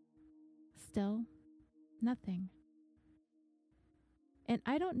 Still, nothing. And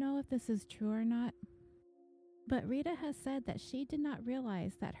I don't know if this is true or not, but Rita has said that she did not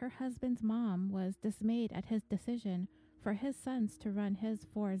realize that her husband's mom was dismayed at his decision for his sons to run his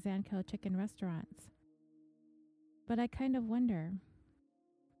 4 Zankou Chicken restaurants. But I kind of wonder,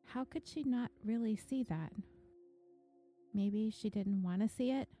 how could she not really see that? Maybe she didn't want to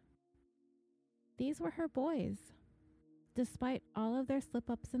see it. These were her boys. Despite all of their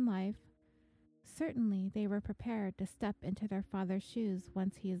slip-ups in life, certainly they were prepared to step into their father's shoes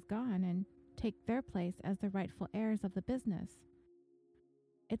once he is gone and take their place as the rightful heirs of the business.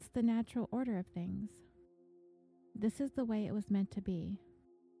 It's the natural order of things. This is the way it was meant to be.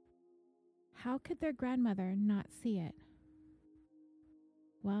 How could their grandmother not see it?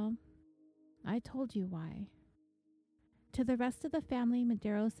 Well, I told you why. To the rest of the family,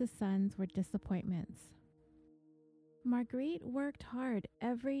 Medeiros' sons were disappointments. Marguerite worked hard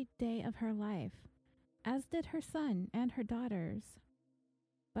every day of her life, as did her son and her daughters.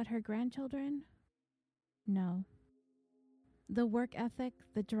 But her grandchildren? No. The work ethic,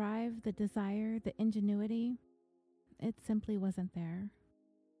 the drive, the desire, the ingenuity, it simply wasn't there.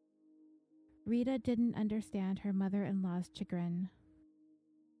 Rita didn't understand her mother-in-law's chagrin.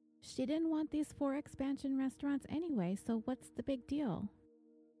 She didn't want these 4 expansion restaurants anyway, so what's the big deal?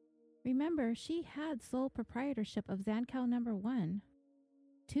 Remember, she had sole proprietorship of Zankou number 1.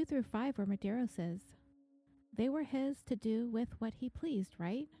 2 through 5 were Medeiros's. They were his to do with what he pleased,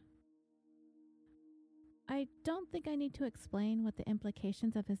 right? I don't think I need to explain what the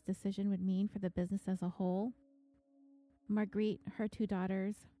implications of his decision would mean for the business as a whole. Marguerite, her 2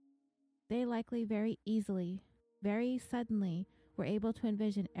 daughters, they likely very easily, very suddenly, were able to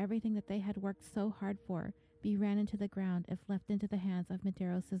envision everything that they had worked so hard for be ran into the ground if left into the hands of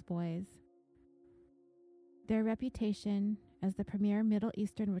Medeiros' boys. Their reputation as the premier Middle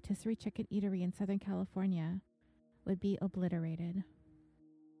Eastern rotisserie chicken eatery in Southern California would be obliterated.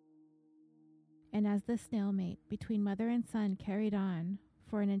 And as the stalemate between mother and son carried on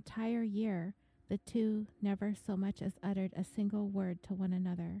for an entire year, the 2 never so much as uttered a single word to one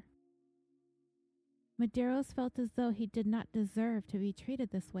another. Medeiros felt as though he did not deserve to be treated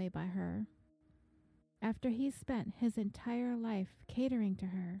this way by her. After he spent his entire life catering to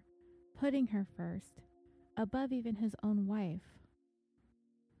her, putting her first, above even his own wife.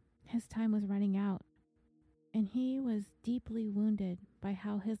 His time was running out, and he was deeply wounded by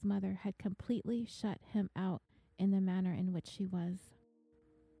how his mother had completely shut him out in the manner in which she was.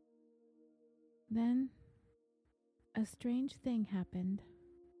 Then, a strange thing happened.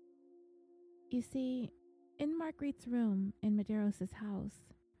 You see, in Marguerite's room in Medeiros'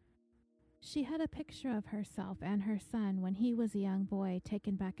 house, she had a picture of herself and her son when he was a young boy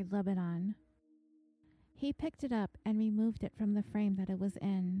taken back in Lebanon. He picked it up and removed it from the frame that it was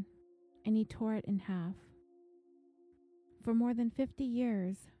in, and he tore it in half. For more than 50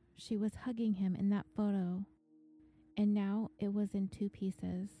 years, she was hugging him in that photo, and now it was in 2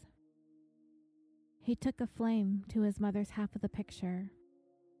 pieces. He took a flame to his mother's half of the picture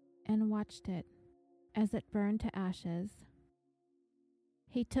and watched it as it burned to ashes.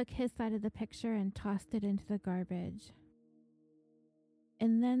 He took his side of the picture and tossed it into the garbage.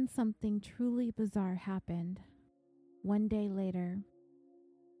 And then something truly bizarre happened. One day later,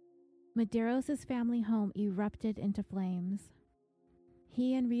 Medeiros' family home erupted into flames.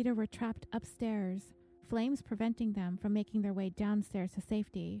 He and Rita were trapped upstairs, flames preventing them from making their way downstairs to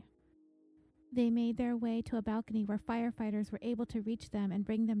safety. They made their way to a balcony where firefighters were able to reach them and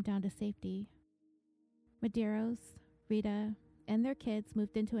bring them down to safety. Medeiros, Rita, and their kids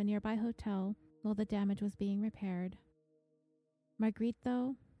moved into a nearby hotel while the damage was being repaired. Marguerite,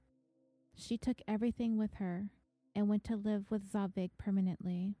 though, she took everything with her and went to live with Zavig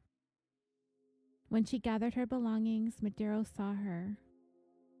permanently. When she gathered her belongings, Medeiros saw her.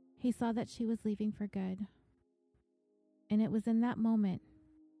 He saw that she was leaving for good. And it was in that moment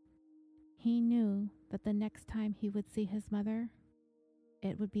he knew that the next time he would see his mother,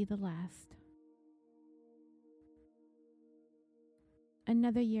 it would be the last.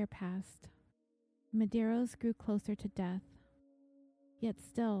 Another year passed. Medeiros grew closer to death, yet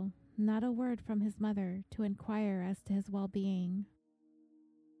still not a word from his mother to inquire as to his well-being.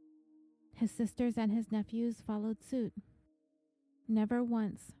 His sisters and his nephews followed suit, never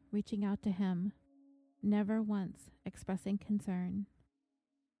once reaching out to him, never once expressing concern.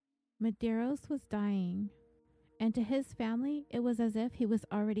 Medeiros was dying, and to his family it was as if he was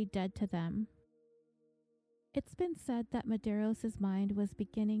already dead to them. It's been said that Medeiros' mind was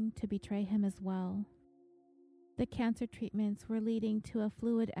beginning to betray him as well. The cancer treatments were leading to a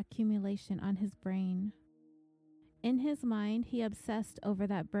fluid accumulation on his brain. In his mind, he obsessed over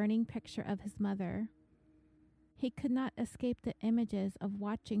that burning picture of his mother. He could not escape the images of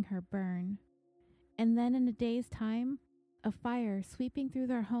watching her burn. And then in a day's time, a fire sweeping through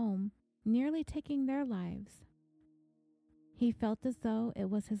their home, nearly taking their lives. He felt as though it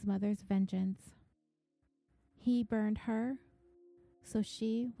was his mother's vengeance. He burned her, so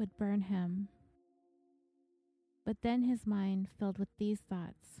she would burn him. But then his mind filled with these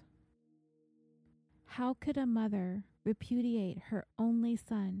thoughts. How could a mother repudiate her only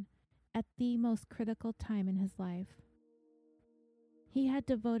son at the most critical time in his life? He had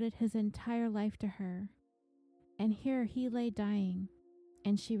devoted his entire life to her, and here he lay dying,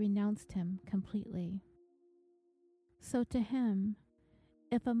 and she renounced him completely. So to him,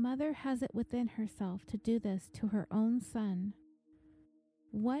 if a mother has it within herself to do this to her own son,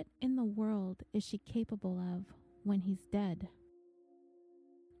 what in the world is she capable of when he's dead?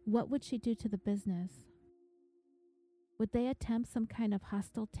 What would she do to the business? Would they attempt some kind of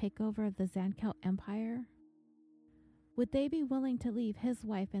hostile takeover of the Zankel Empire? Would they be willing to leave his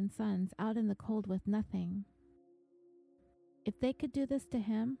wife and sons out in the cold with nothing? If they could do this to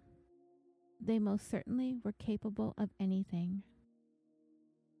him, they most certainly were capable of anything.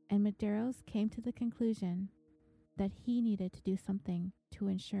 And Medeiros came to the conclusion that he needed to do something to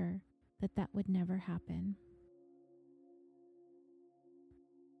ensure that that would never happen.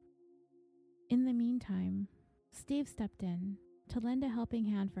 In the meantime, Steve stepped in to lend a helping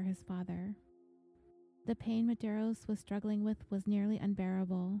hand for his father. The pain Medeiros was struggling with was nearly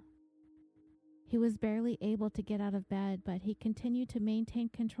unbearable. He was barely able to get out of bed, but he continued to maintain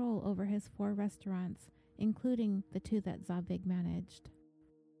control over his 4 restaurants, including the 2 that Zavig managed.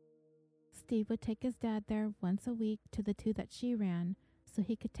 Steve would take his dad there once a week to the 2 that she ran so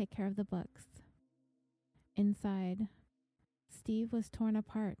he could take care of the books. Inside, Steve was torn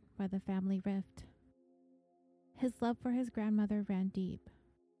apart by the family rift. His love for his grandmother ran deep,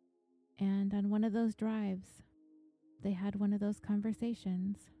 and on one of those drives, they had one of those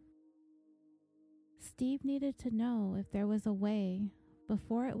conversations. Steve needed to know if there was a way,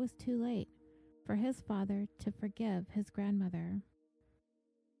 before it was too late, for his father to forgive his grandmother.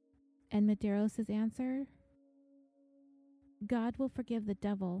 And Medeiros' answer? God will forgive the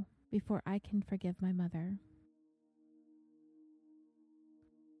devil before I can forgive my mother.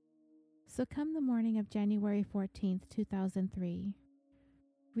 So come the morning of January 14th, 2003,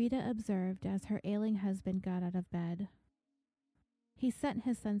 Rita observed as her ailing husband got out of bed. He sent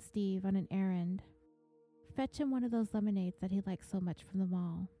his son Steve on an errand. Fetch him one of those lemonades that he liked so much from the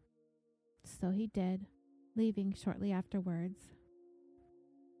mall. So he did, leaving shortly afterwards.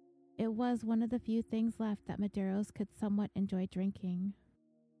 It was one of the few things left that Medeiros could somewhat enjoy drinking.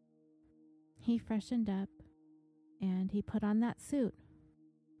 He freshened up, and he put on that suit,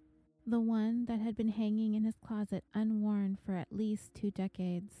 the one that had been hanging in his closet unworn for at least 2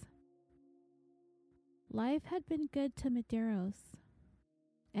 decades. Life had been good to Medeiros,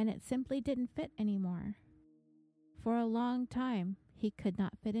 and it simply didn't fit anymore. For a long time, he could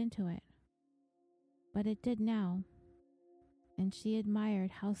not fit into it. But it did now, and she admired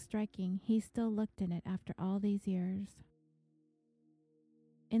how striking he still looked in it after all these years.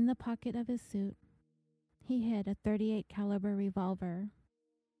 In the pocket of his suit, he hid a .38 caliber revolver,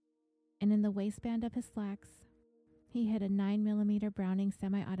 and in the waistband of his slacks, he hid a 9mm Browning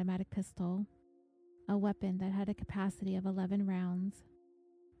semi-automatic pistol, a weapon that had a capacity of 11 rounds.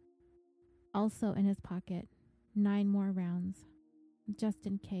 Also in his pocket, 9 more rounds, just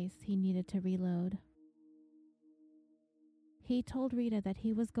in case he needed to reload. He told Rita that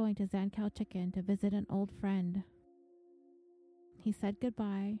he was going to Zankel Chicken to visit an old friend. He said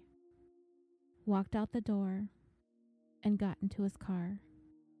goodbye, walked out the door, and got into his car.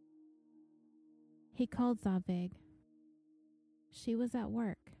 He called Zavig. She was at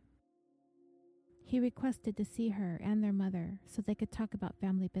work. He requested to see her and their mother so they could talk about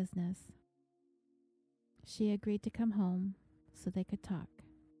family business. She agreed to come home so they could talk.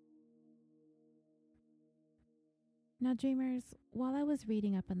 Now, dreamers, while I was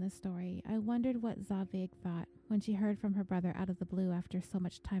reading up on this story, I wondered what Zavig thought when she heard from her brother out of the blue after so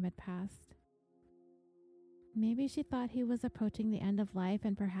much time had passed. Maybe she thought he was approaching the end of life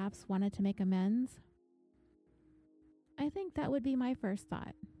and perhaps wanted to make amends. I think that would be my first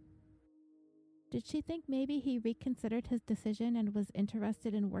thought. Did she think maybe he reconsidered his decision and was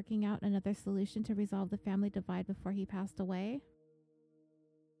interested in working out another solution to resolve the family divide before he passed away?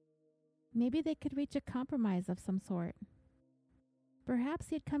 Maybe they could reach a compromise of some sort. Perhaps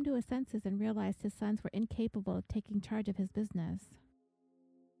he had come to his senses and realized his sons were incapable of taking charge of his business.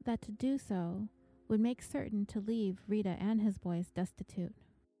 That to do so would make certain to leave Rita and his boys destitute.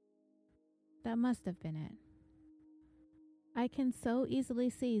 That must have been it. I can so easily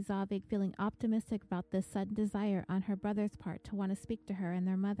see Zavig feeling optimistic about this sudden desire on her brother's part to want to speak to her and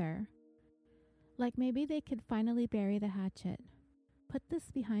their mother. Like maybe they could finally bury the hatchet, put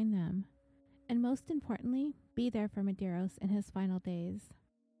this behind them, and most importantly, be there for Medeiros in his final days.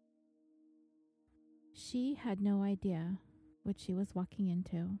 She had no idea what she was walking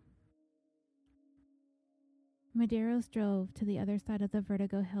into. Medeiros drove to the other side of the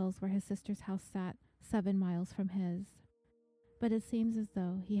Vertigo Hills where his sister's house sat, 7 miles from his. But it seems as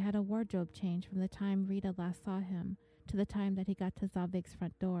though he had a wardrobe change from the time Rita last saw him to the time that he got to Zavig's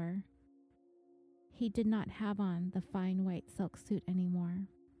front door. He did not have on the fine white silk suit anymore.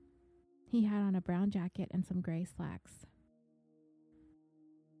 He had on a brown jacket and some gray slacks.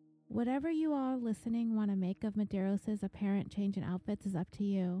 Whatever you all listening want to make of Medeiros' apparent change in outfits is up to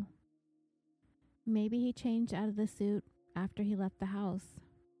you. Maybe he changed out of the suit after he left the house.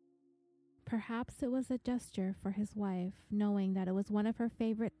 Perhaps it was a gesture for his wife, knowing that it was one of her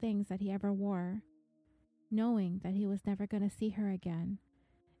favorite things that he ever wore, knowing that he was never going to see her again,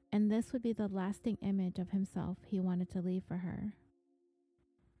 and this would be the lasting image of himself he wanted to leave for her.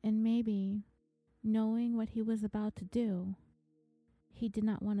 And maybe, knowing what he was about to do, he did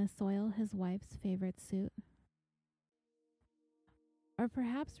not want to soil his wife's favorite suit. Or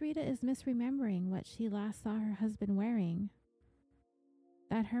perhaps Rita is misremembering what she last saw her husband wearing,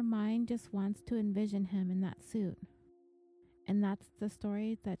 that her mind just wants to envision him in that suit, and that's the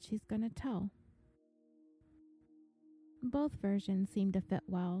story that she's going to tell. Both versions seem to fit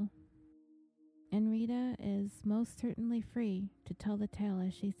well, and Rita is most certainly free to tell the tale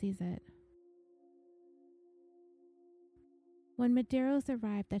as she sees it. When Medeiros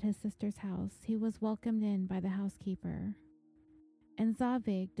arrived at his sister's house, he was welcomed in by the housekeeper. And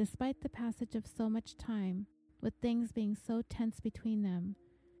Zavig, despite the passage of so much time, with things being so tense between them,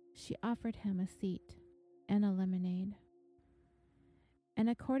 she offered him a seat and a lemonade. And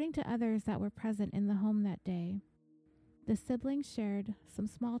according to others that were present in the home that day, the siblings shared some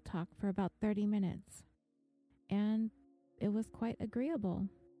small talk for about 30 minutes, and it was quite agreeable,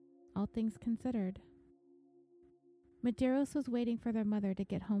 all things considered. Medeiros was waiting for their mother to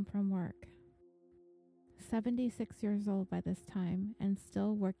get home from work. 76 years old by this time and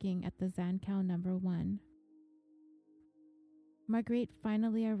still working at the Zankow No. 1. Marguerite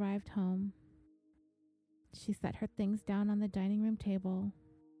finally arrived home. She set her things down on the dining room table.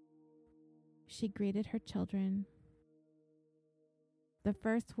 She greeted her children. The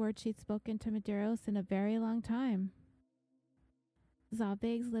first word she'd spoken to Medeiros in a very long time.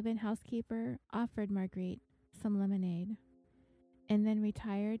 Zavig's live-in housekeeper offered Marguerite some lemonade, and then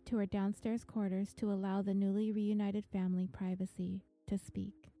retired to her downstairs quarters to allow the newly reunited family privacy to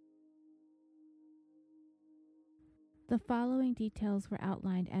speak. The following details were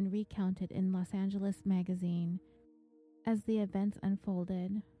outlined and recounted in Los Angeles Magazine as the events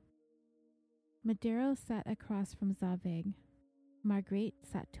unfolded. Medeiros sat across from Zavig. Marguerite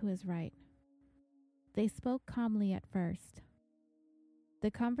sat to his right. They spoke calmly at first. The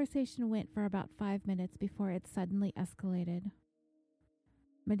conversation went for about 5 minutes before it suddenly escalated.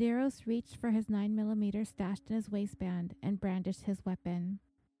 Medeiros reached for his 9mm stashed in his waistband and brandished his weapon.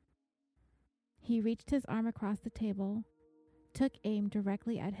 He reached his arm across the table, took aim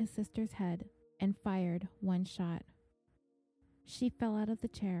directly at his sister's head, and fired one shot. She fell out of the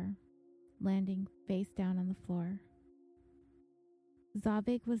chair, landing face down on the floor.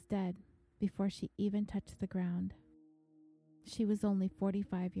 Zavig was dead before she even touched the ground. She was only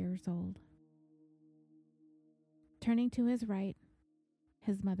 45 years old. Turning to his right,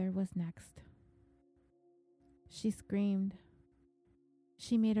 his mother was next. She screamed.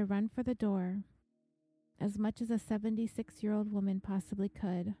 She made a run for the door, as much as a 76-year-old woman possibly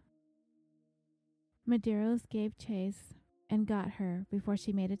could. Medeiros gave chase and got her before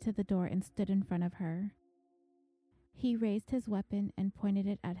she made it to the door and stood in front of her. He raised his weapon and pointed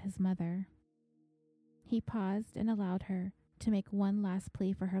it at his mother. He paused and allowed her to make one last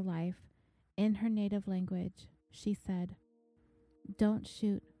plea for her life. In her native language, she said, "Don't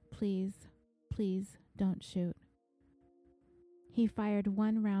shoot, please, please don't shoot." He fired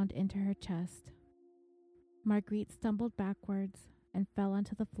one round into her chest. Marguerite stumbled backwards and fell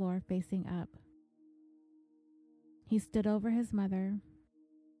onto the floor facing up. He stood over his mother.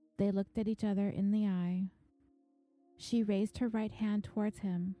 They looked at each other in the eye. She raised her right hand towards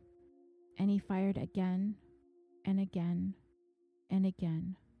him, and he fired again and again and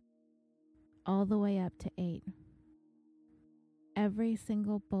again, all the way up to 8. Every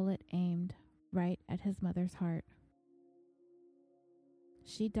single bullet aimed right at his mother's heart.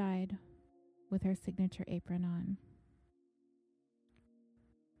 She died with her signature apron on.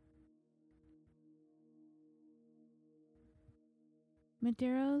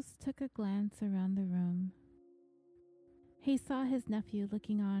 Medeiros took a glance around the room. He saw his nephew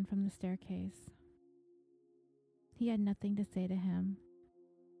looking on from the staircase. He had nothing to say to him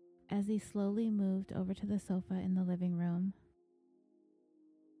as he slowly moved over to the sofa in the living room.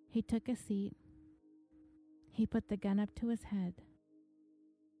 He took a seat. He put the gun up to his head,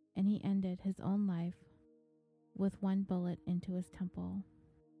 and he ended his own life with one bullet into his temple.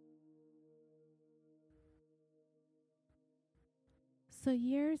 So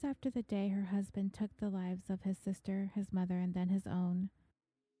years after the day her husband took the lives of his sister, his mother, and then his own,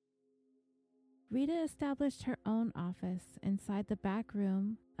 Rita established her own office inside the back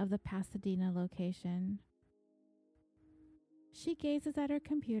room of the Pasadena location. She gazes at her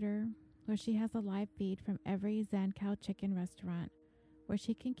computer, where she has a live feed from every Zankou chicken restaurant, where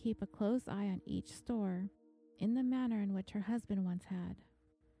she can keep a close eye on each store in the manner in which her husband once had.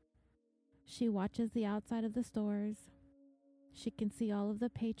 She watches the outside of the stores. She can see all of the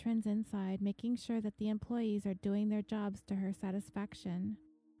patrons inside, making sure that the employees are doing their jobs to her satisfaction,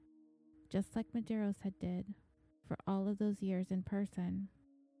 just like Medeiros had did for all of those years in person.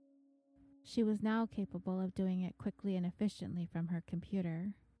 She was now capable of doing it quickly and efficiently from her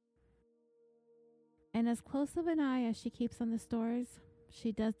computer. And as close of an eye as she keeps on the stores,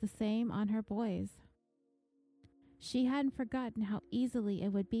 she does the same on her boys. She hadn't forgotten how easily it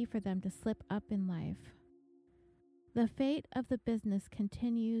would be for them to slip up in life. The fate of the business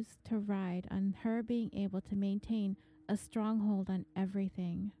continues to ride on her being able to maintain a stronghold on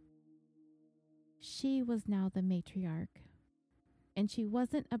everything. She was now the matriarch, and she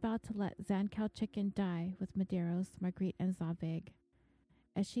wasn't about to let Zankou Chicken die with Medeiros, Marguerite, and Závig,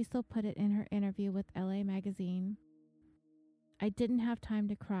 as she so put it in her interview with LA Magazine. I didn't have time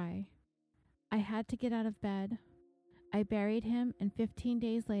to cry. I had to get out of bed. I buried him, and 15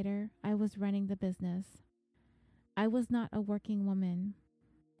 days later, I was running the business. I was not a working woman.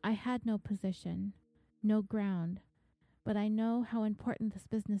 I had no position, no ground, but I know how important this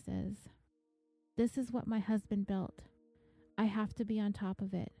business is. This is what my husband built. I have to be on top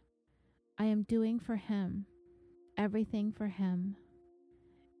of it. I am doing for him, everything for him.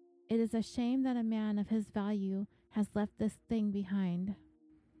 It is a shame that a man of his value has left this thing behind,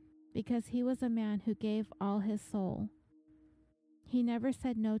 because he was a man who gave all his soul. He never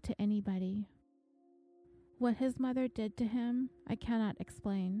said no to anybody. What his mother did to him, I cannot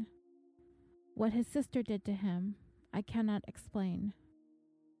explain. What his sister did to him, I cannot explain.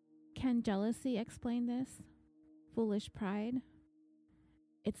 Can jealousy explain this? Foolish pride?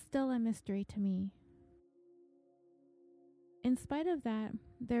 It's still a mystery to me. In spite of that,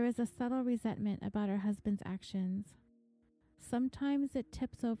 there is a subtle resentment about her husband's actions. Sometimes it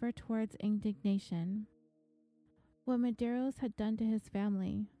tips over towards indignation. What Medeiros had done to his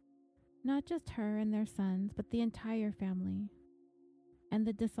family, not just her and their sons, but the entire family, and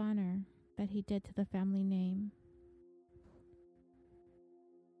the dishonor that he did to the family name.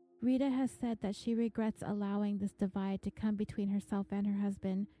 Rita has said that she regrets allowing this divide to come between herself and her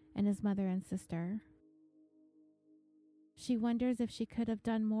husband and his mother and sister. She wonders if she could have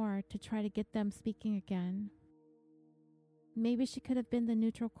done more to try to get them speaking again. Maybe she could have been the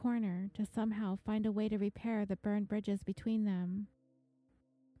neutral corner to somehow find a way to repair the burned bridges between them.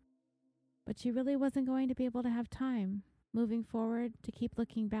 But she really wasn't going to be able to have time, moving forward, to keep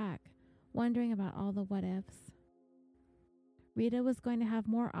looking back, wondering about all the what-ifs. Rita was going to have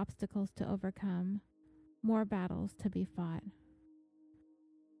more obstacles to overcome, more battles to be fought.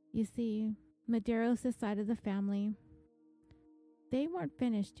 You see, Medeiros' side of the family, they weren't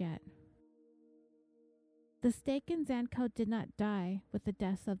finished yet. The stake in Zankou did not die with the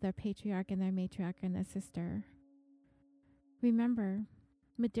deaths of their patriarch and their matriarch and their sister. Remember,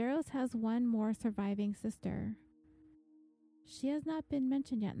 Medeiros has one more surviving sister. She has not been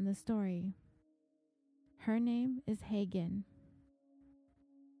mentioned yet in the story. Her name is Hagen.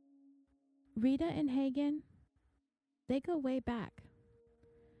 Rita and Hagen, they go way back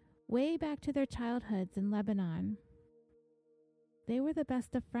to their childhoods in Lebanon. They were the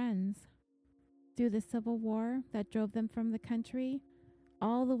best of friends. Through the Civil War that drove them from the country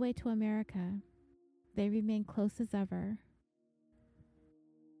all the way to America, they remained close as ever.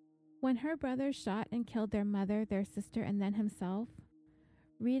 When her brothers shot and killed their mother, their sister, and then himself,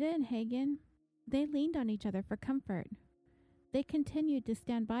 Rita and Hagen, they leaned on each other for comfort. They continued to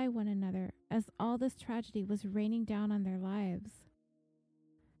stand by one another as all this tragedy was raining down on their lives.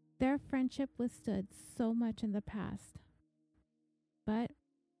 Their friendship withstood so much in the past, but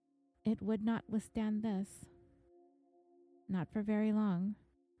it would not withstand this. Not for very long.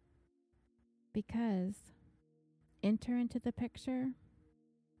 Because enter into the picture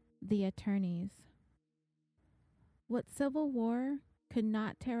the attorneys. What civil war could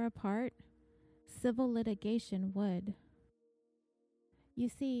not tear apart, civil litigation would. You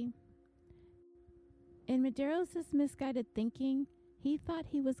see, in Medeiros' misguided thinking, he thought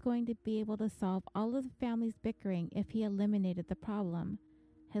he was going to be able to solve all of the family's bickering if he eliminated the problem,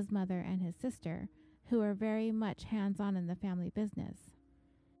 his mother and his sister, who were very much hands-on in the family business.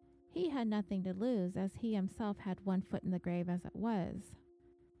 He had nothing to lose, as he himself had one foot in the grave as it was.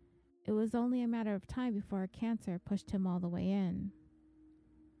 It was only a matter of time before cancer pushed him all the way in.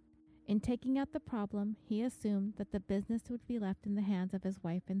 In taking out the problem, he assumed that the business would be left in the hands of his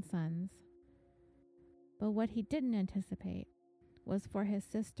wife and sons. But what he didn't anticipate was for his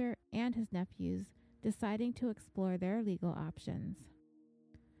sister and his nephews deciding to explore their legal options.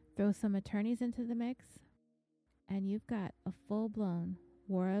 Throw some attorneys into the mix, and you've got a full-blown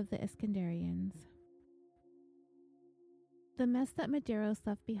War of the Iskandarians. The mess that Medeiros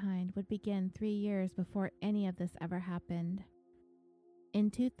left behind would begin 3 years before any of this ever happened. In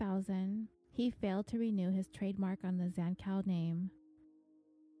 2000, he failed to renew his trademark on the Zancal name.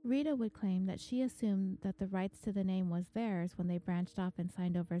 Rita would claim that she assumed that the rights to the name was theirs when they branched off and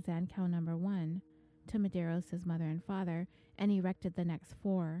signed over Zancal number 1 to Medeiros' mother and father and erected the next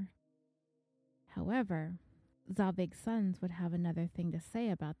 4. However, Zalvig's sons would have another thing to say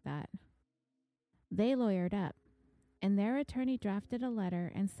about that. They lawyered up, and their attorney drafted a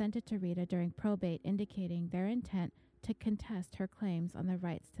letter and sent it to Rita during probate indicating their intent to contest her claims on the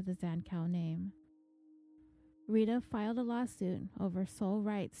rights to the Zancal name. Rita filed a lawsuit over sole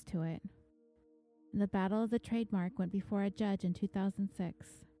rights to it. The battle of the trademark went before a judge in 2006.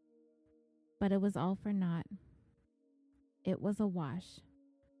 But it was all for naught. It was a wash.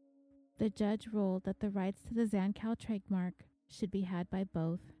 The judge ruled that the rights to the Zancal trademark should be had by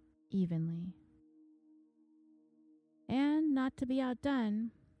both evenly. And not to be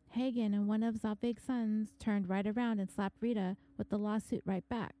outdone, Hagen and one of Zalvig's sons turned right around and slapped Rita with the lawsuit right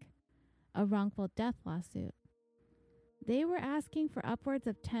back, a wrongful death lawsuit. They were asking for upwards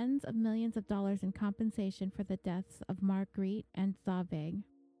of tens of millions of dollars in compensation for the deaths of Marguerite and Zalvig.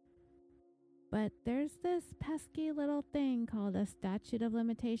 But there's this pesky little thing called a statute of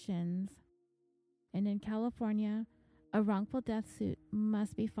limitations. And in California, a wrongful death suit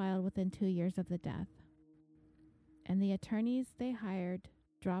must be filed within 2 years of the death. And the attorneys they hired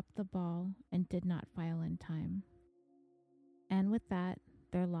dropped the ball and did not file in time. And with that,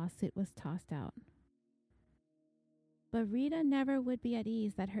 their lawsuit was tossed out. But Rita never would be at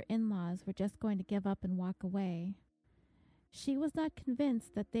ease that her in-laws were just going to give up and walk away. She was not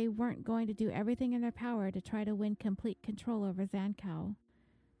convinced that they weren't going to do everything in their power to try to win complete control over Zancal.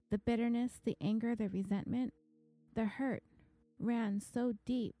 The bitterness, the anger, the resentment, the hurt ran so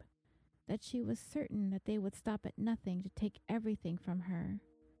deep that she was certain that they would stop at nothing to take everything from her.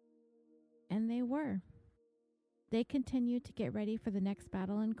 And they were. They continued to get ready for the next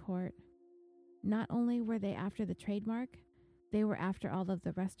battle in court. Not only were they after the trademark, they were after all of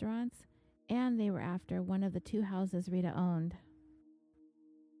the restaurants, and they were after one of the 2 houses Rita owned.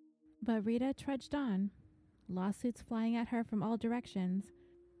 But Rita trudged on, lawsuits flying at her from all directions.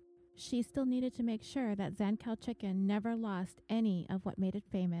 She still needed to make sure that Zancal Chicken never lost any of what made it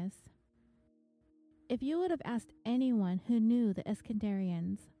famous. If you would have asked anyone who knew the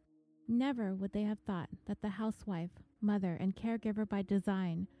Iskandarians, never would they have thought that the housewife, mother, and caregiver by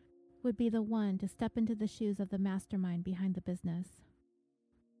design would be the one to step into the shoes of the mastermind behind the business.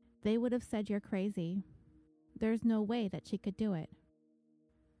 They would have said, "You're crazy. There's no way that she could do it."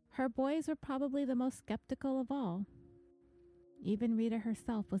 Her boys were probably the most skeptical of all. Even Rita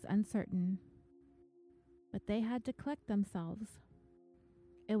herself was uncertain. But they had to collect themselves.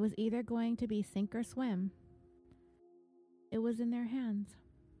 It was either going to be sink or swim. It was in their hands.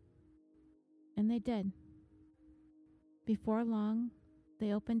 And they did. Before long,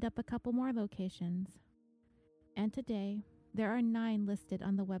 they opened up a couple more locations. And today, there are 9 listed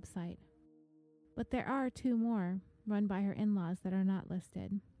on the website. But there are 2 more run by her in-laws that are not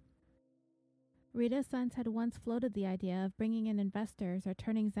listed. Rita's sons had once floated the idea of bringing in investors or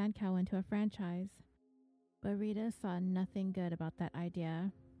turning Zancal into a franchise. But Rita saw nothing good about that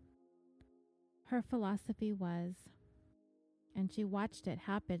idea. Her philosophy was, and she watched it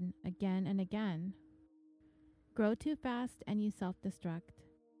happen again and again, grow too fast and you self-destruct,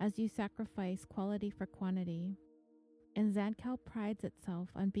 as you sacrifice quality for quantity. And Zancal prides itself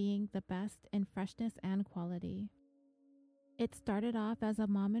on being the best in freshness and quality. It started off as a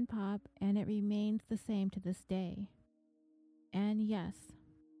mom and pop, and it remains the same to this day. And yes,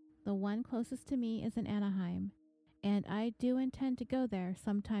 the one closest to me is in Anaheim, and I do intend to go there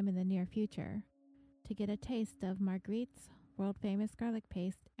sometime in the near future to get a taste of Marguerite's world-famous garlic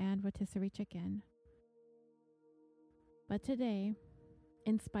paste and rotisserie chicken. But today,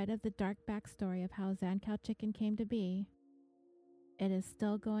 in spite of the dark backstory of how Zancal Chicken came to be, it is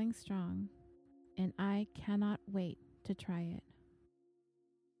still going strong, and I cannot wait to try it.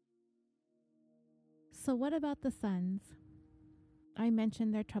 So what about the sons? I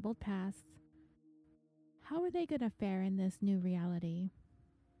mentioned their troubled pasts. How are they going to fare in this new reality?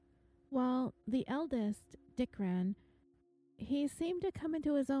 While the eldest, Dickran, he seemed to come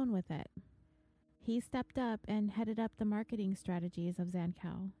into his own with it. He stepped up and headed up the marketing strategies of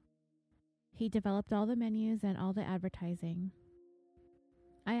Zancow. He developed all the menus and all the advertising.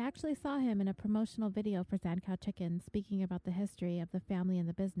 I actually saw him in a promotional video for Zancow Chicken speaking about the history of the family and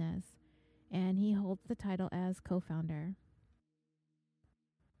the business, and he holds the title as co-founder.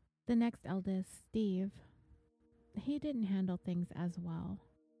 The next eldest, Steve, he didn't handle things as well.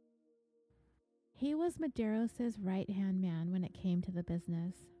 He was Medeiros' right-hand man when it came to the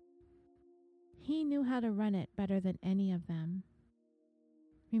business. He knew how to run it better than any of them.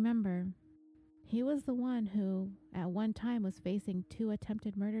 Remember, he was the one who, at one time, was facing 2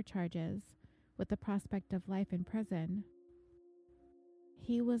 attempted murder charges with the prospect of life in prison.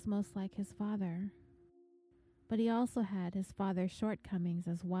 He was most like his father, but he also had his father's shortcomings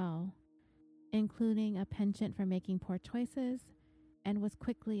as well, including a penchant for making poor choices and was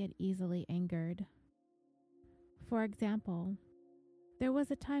quickly and easily angered. For example, there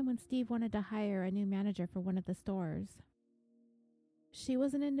was a time when Steve wanted to hire a new manager for one of the stores. She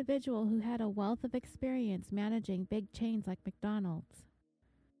was an individual who had a wealth of experience managing big chains like McDonald's.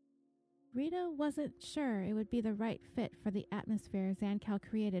 Rita wasn't sure it would be the right fit for the atmosphere Zancow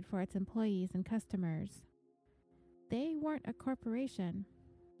created for its employees and customers. They weren't a corporation.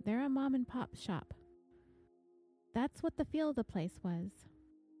 They're a mom-and-pop shop. That's what the feel of the place was.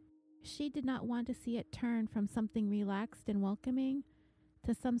 She did not want to see it turn from something relaxed and welcoming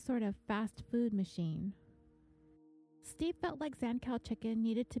to some sort of fast food machine. Steve felt like Zancow Chicken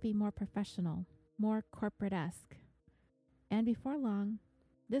needed to be more professional, more corporate-esque. And before long,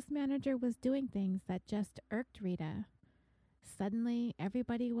 this manager was doing things that just irked Rita. Suddenly,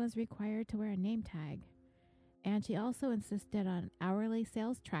 everybody was required to wear a name tag, and she also insisted on hourly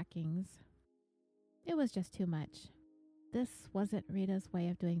sales trackings. It was just too much. This wasn't Rita's way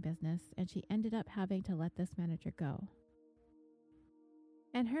of doing business, and she ended up having to let this manager go.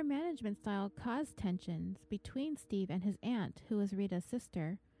 And her management style caused tensions between Steve and his aunt, who was Rita's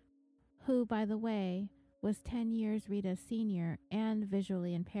sister, who, by the way, was 10 years Rita's senior and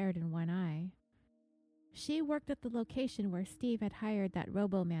visually impaired in one eye. She worked at the location where Steve had hired that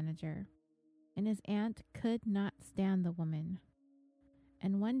robo-manager, and his aunt could not stand the woman.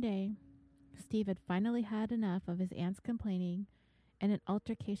 And one day, Steve had finally had enough of his aunt's complaining, and an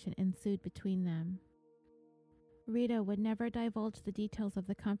altercation ensued between them. Rita would never divulge the details of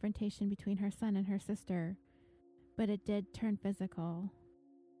the confrontation between her son and her sister, but it did turn physical.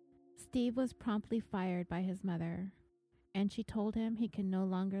 Steve was promptly fired by his mother, and she told him he can no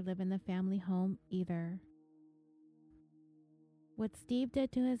longer live in the family home either. What Steve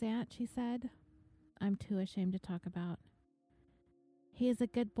did to his aunt, she said, I'm too ashamed to talk about. He is a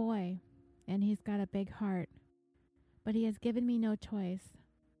good boy, and he's got a big heart, but he has given me no choice.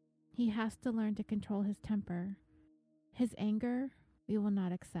 He has to learn to control his temper. His anger, we will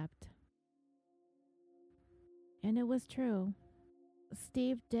not accept. And it was true.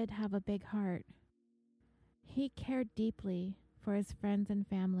 Steve did have a big heart. He cared deeply for his friends and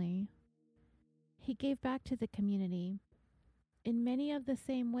family. He gave back to the community in many of the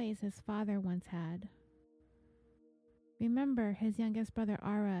same ways his father once had. Remember his youngest brother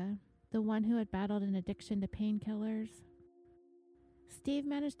Ara, the one who had battled an addiction to painkillers? Steve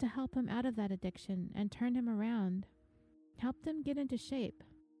managed to help him out of that addiction and turned him around, helped him get into shape.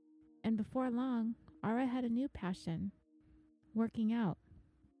 And before long, Ara had a new passion, working out.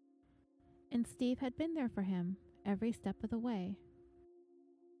 And Steve had been there for him every step of the way.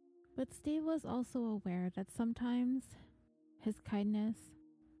 But Steve was also aware that sometimes his kindness,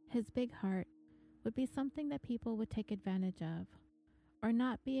 his big heart, would be something that people would take advantage of or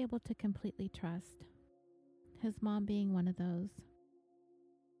not be able to completely trust. His mom being one of those.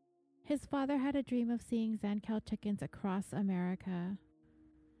 His father had a dream of seeing Zancow Chickens across America.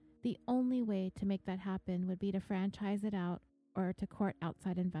 The only way to make that happen would be to franchise it out or to court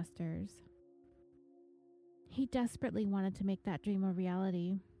outside investors. He desperately wanted to make that dream a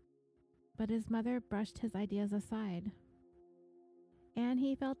reality, but his mother brushed his ideas aside. And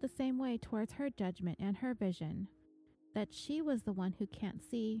he felt the same way towards her judgment and her vision, that she was the one who can't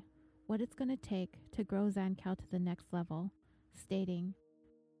see what it's going to take to grow Zancow to the next level, stating,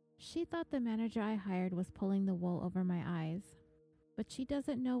 she thought the manager I hired was pulling the wool over my eyes, but she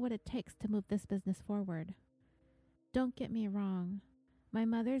doesn't know what it takes to move this business forward. Don't get me wrong, my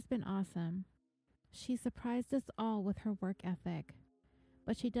mother's been awesome. She surprised us all with her work ethic,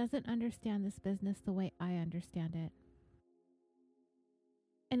 but she doesn't understand this business the way I understand it.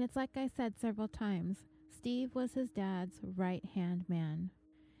 And it's like I said several times, Steve was his dad's right-hand man,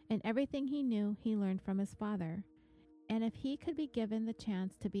 and everything he knew he learned from his father, and if he could be given the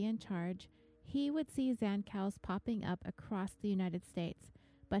chance to be in charge, he would see Zankows popping up across the United States,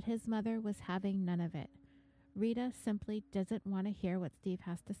 but his mother was having none of it. Rita simply doesn't want to hear what Steve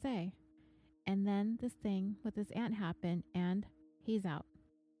has to say. And then this thing with his aunt happened, and he's out.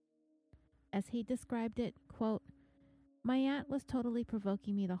 As he described it, quote, "My aunt was totally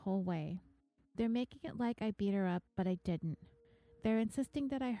provoking me the whole way. They're making it like I beat her up, but I didn't. They're insisting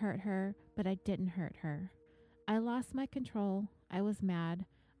that I hurt her, but I didn't hurt her. I lost my control. I was mad.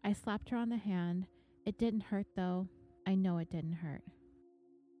 I slapped her on the hand. It didn't hurt, though. I know it didn't hurt."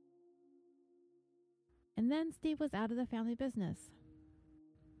 And then Steve was out of the family business.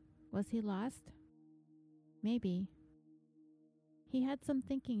 Was he lost? Maybe. He had some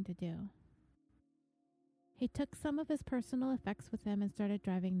thinking to do. He took some of his personal effects with him and started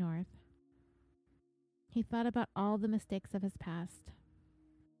driving north. He thought about all the mistakes of his past.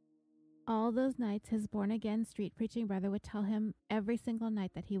 All those nights his born-again street-preaching brother would tell him every single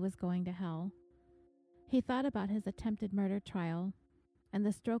night that he was going to hell. He thought about his attempted murder trial and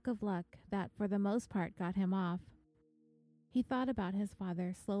the stroke of luck that, for the most part, got him off. He thought about his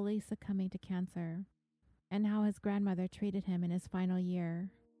father slowly succumbing to cancer and how his grandmother treated him in his final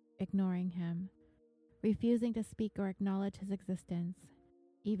year, ignoring him, refusing to speak or acknowledge his existence,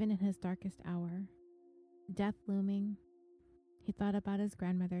 even in his darkest hour. Death looming. He thought about his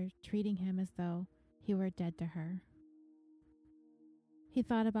grandmother treating him as though he were dead to her. He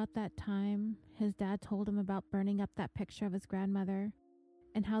thought about that time his dad told him about burning up that picture of his grandmother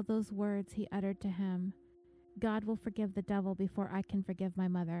and how those words he uttered to him, "God will forgive the devil before I can forgive my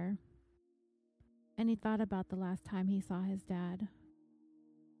mother." And he thought about the last time he saw his dad,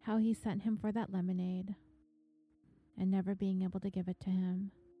 how he sent him for that lemonade and never being able to give it to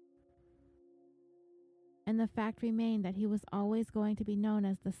him. And the fact remained that he was always going to be known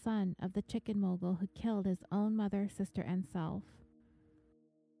as the son of the chicken mogul who killed his own mother, sister, and self.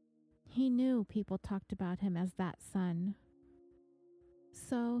 He knew people talked about him as that son.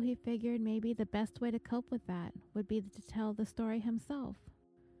 So he figured maybe the best way to cope with that would be to tell the story himself,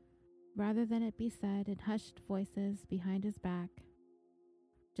 rather than it be said in hushed voices behind his back.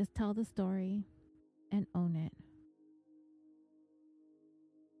 Just tell the story and own it.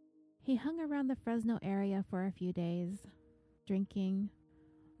 He hung around the Fresno area for a few days, drinking,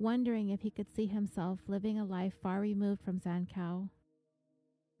 wondering if he could see himself living a life far removed from Zankow.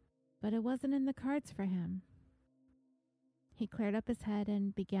 But it wasn't in the cards for him. He cleared up his head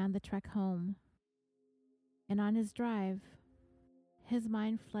and began the trek home. And on his drive, his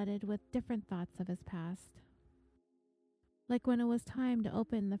mind flooded with different thoughts of his past. Like when it was time to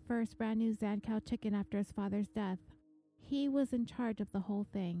open the first brand new Zankow chicken after his father's death, he was in charge of the whole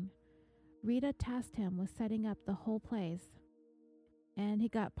thing. Rita tasked him with setting up the whole place. And he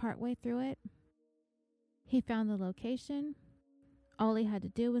got partway through it. He found the location. All he had to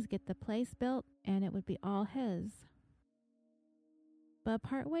do was get the place built and it would be all his. But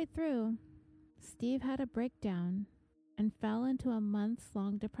partway through, Steve had a breakdown and fell into a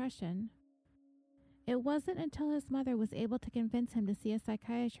months-long depression. It wasn't until his mother was able to convince him to see a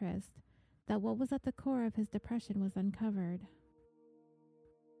psychiatrist that what was at the core of his depression was uncovered.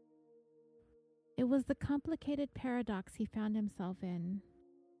 It was the complicated paradox he found himself in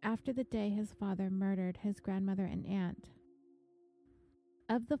after the day his father murdered his grandmother and aunt.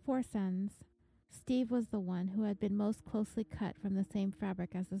 Of the 4 sons, Steve was the one who had been most closely cut from the same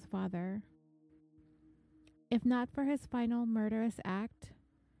fabric as his father. If not for his final murderous act,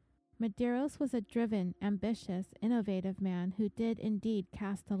 Medeiros was a driven, ambitious, innovative man who did indeed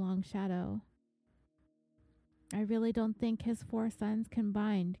cast a long shadow. I really don't think his 4 sons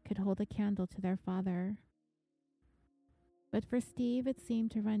combined could hold a candle to their father. But for Steve, it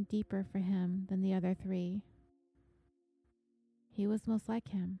seemed to run deeper for him than the other 3. He was most like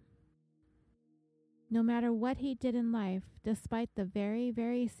him. No matter what he did in life, despite the very,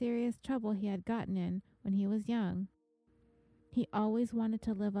 very serious trouble he had gotten in when he was young, he always wanted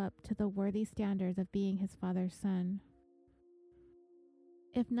to live up to the worthy standards of being his father's son.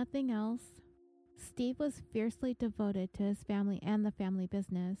 If nothing else, Steve was fiercely devoted to his family and the family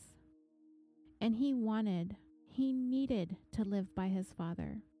business. And he needed to live by his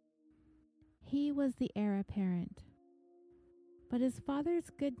father. He was the heir apparent. But his father's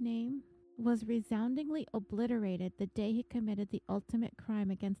good name was resoundingly obliterated the day he committed the ultimate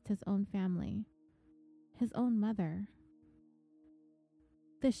crime against his own family, his own mother.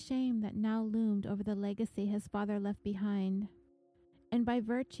 The shame that now loomed over the legacy his father left behind, and by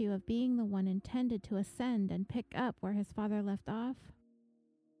virtue of being the one intended to ascend and pick up where his father left off,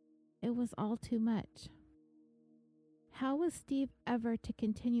 it was all too much. How was Steve ever to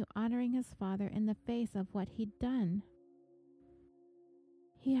continue honoring his father in the face of what he'd done?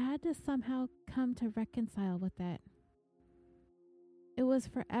 He had to somehow come to reconcile with it. It was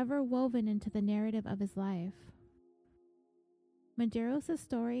forever woven into the narrative of his life. Medeiros'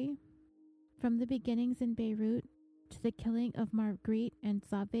 story, from the beginnings in Beirut to the killing of Marguerite and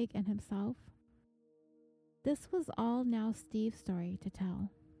Zabig and himself, this was all now Steve's story to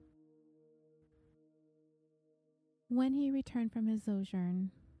tell. When he returned from his sojourn,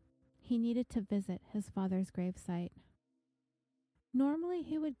 he needed to visit his father's gravesite. Normally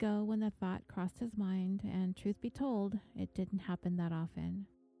he would go when the thought crossed his mind, and truth be told, it didn't happen that often.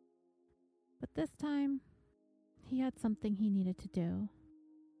 But this time, he had something he needed to do.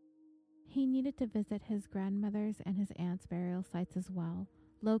 He needed to visit his grandmother's and his aunt's burial sites as well,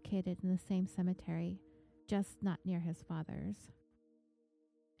 located in the same cemetery, just not near his father's.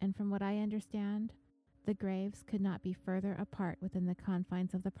 And from what I understand, the graves could not be further apart within the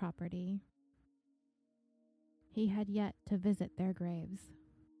confines of the property. He had yet to visit their graves.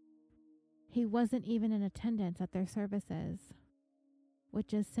 He wasn't even in attendance at their services,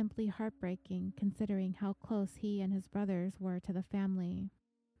 which is simply heartbreaking considering how close he and his brothers were to the family.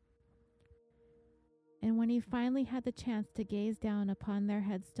 And when he finally had the chance to gaze down upon their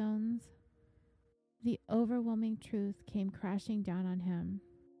headstones, the overwhelming truth came crashing down on him.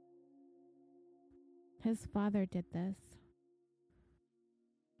 His father did this.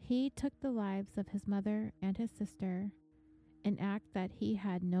 He took the lives of his mother and his sister, an act that he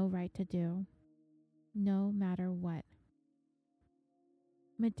had no right to do, no matter what.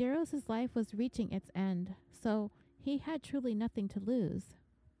 Medeiros' life was reaching its end, so he had truly nothing to lose.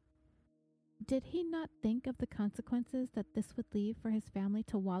 Did he not think of the consequences that this would leave for his family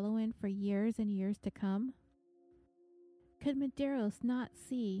to wallow in for years and years to come? Could Medeiros not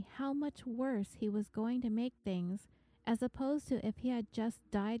see how much worse he was going to make things, as opposed to if he had just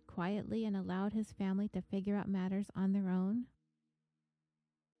died quietly and allowed his family to figure out matters on their own?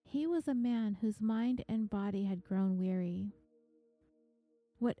 He was a man whose mind and body had grown weary.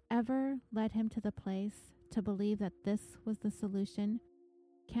 Whatever led him to the place to believe that this was the solution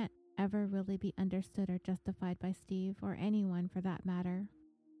can't ever really be understood or justified by Steve, or anyone for that matter.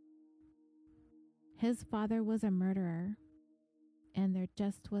 His father was a murderer, and there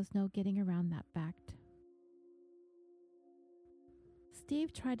just was no getting around that fact.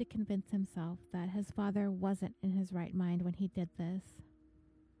 Steve tried to convince himself that his father wasn't in his right mind when he did this.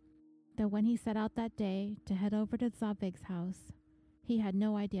 That when he set out that day to head over to Zabig's house, he had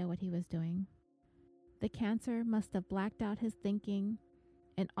no idea what he was doing. The cancer must have blacked out his thinking,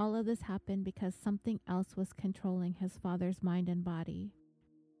 and all of this happened because something else was controlling his father's mind and body.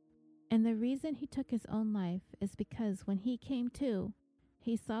 And the reason he took his own life is because when he came to,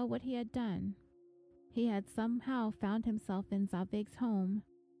 he saw what he had done. He had somehow found himself in Zabig's home,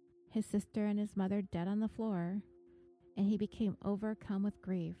 his sister and his mother dead on the floor, and he became overcome with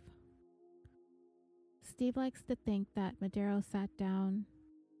grief. Steve likes to think that Medeiros sat down,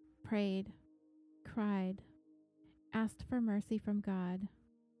 prayed, cried, asked for mercy from God,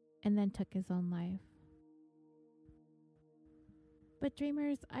 and then took his own life. But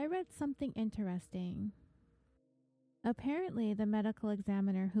dreamers, I read something interesting. Apparently, the medical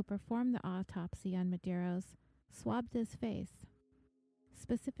examiner who performed the autopsy on Medeiros swabbed his face,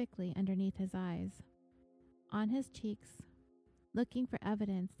 specifically underneath his eyes, on his cheeks, looking for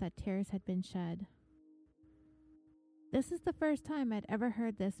evidence that tears had been shed. This is the first time I'd ever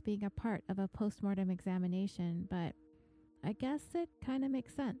heard this being a part of a postmortem examination, but I guess it kind of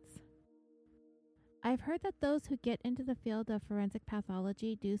makes sense. I've heard that those who get into the field of forensic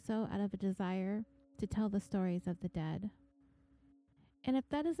pathology do so out of a desire to tell the stories of the dead. And if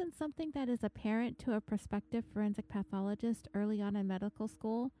that isn't something that is apparent to a prospective forensic pathologist early on in medical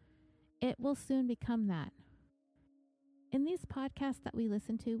school, it will soon become that. In these podcasts that we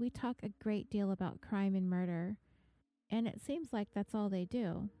listen to, we talk a great deal about crime and murder, and it seems like that's all they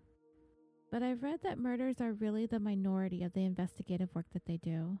do. But I've read that murders are really the minority of the investigative work that they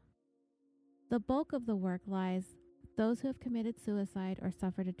do. The bulk of the work lies with those who have committed suicide or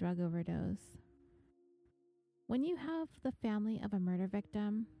suffered a drug overdose. When you have the family of a murder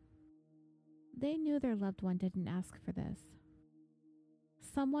victim, they knew their loved one didn't ask for this.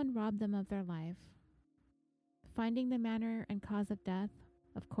 Someone robbed them of their life. Finding the manner and cause of death,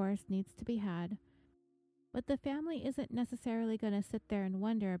 of course, needs to be had, but the family isn't necessarily going to sit there and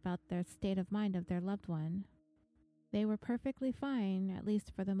wonder about the state of mind of their loved one. They were perfectly fine, at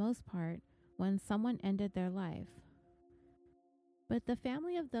least for the most part, when someone ended their life. But the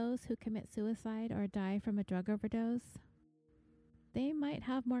family of those who commit suicide or die from a drug overdose, they might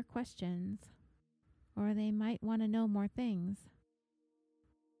have more questions, or they might want to know more things.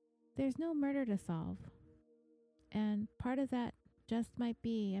 There's no murder to solve, and part of that just might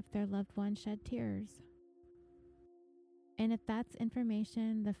be if their loved one shed tears. And if that's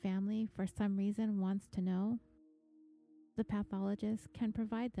information the family for some reason wants to know, the pathologist can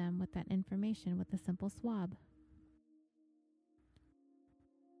provide them with that information with a simple swab.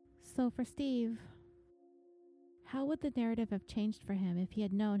 So for Steve, how would the narrative have changed for him if he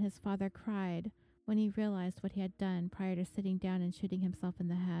had known his father cried when he realized what he had done prior to sitting down and shooting himself in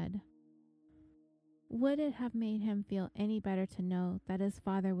the head? Would it have made him feel any better to know that his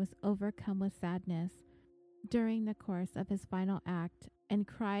father was overcome with sadness during the course of his final act and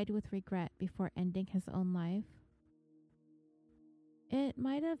cried with regret before ending his own life? It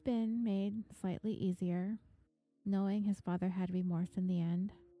might have been made slightly easier, knowing his father had remorse in the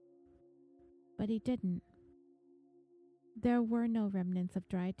end. But he didn't. There were no remnants of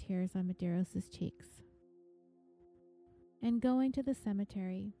dry tears on Medeiros' cheeks. And going to the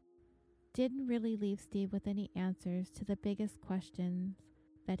cemetery didn't really leave Steve with any answers to the biggest questions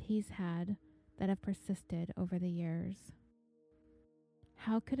that he's had that have persisted over the years.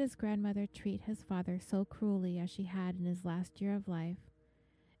 How could his grandmother treat his father so cruelly as she had in his last year of life?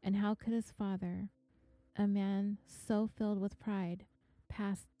 And how could his father, a man so filled with pride,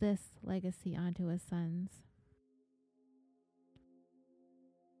 pass this legacy on to his sons?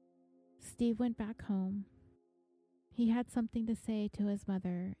 Steve went back home. He had something to say to his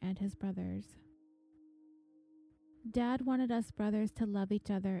mother and his brothers. Dad wanted us brothers to love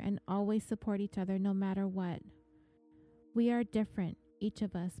each other and always support each other no matter what. We are different, each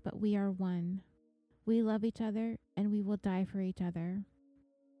of us, but we are one. We love each other and we will die for each other.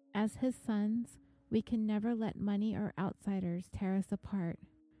 As his sons, we can never let money or outsiders tear us apart.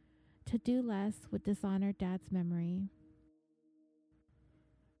 To do less would dishonor Dad's memory.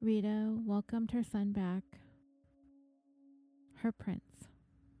 Rita welcomed her son back, her prince,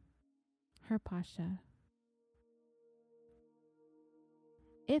 her Pasha.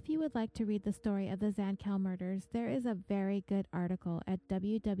 If you would like to read the story of the Zankel murders, there is a very good article at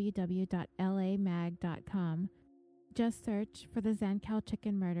www.lamag.com. Just search for the Zankel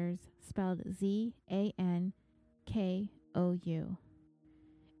chicken murders, spelled Zankou.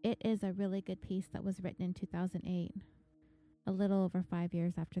 It is a really good piece that was written in 2008, a little over 5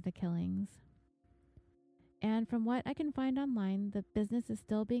 years after the killings. And from what I can find online, the business is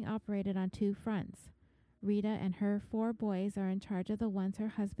still being operated on two fronts. Rita and her 4 boys are in charge of the ones her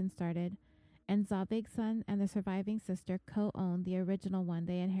husband started, and Zavig's son and the surviving sister co-own the original one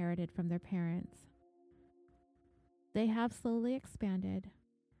they inherited from their parents. They have slowly expanded,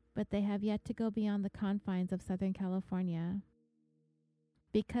 but they have yet to go beyond the confines of Southern California.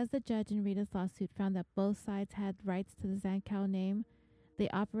 Because the judge in Rita's lawsuit found that both sides had rights to the Zankel name, they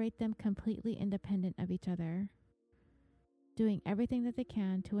operate them completely independent of each other, doing everything that they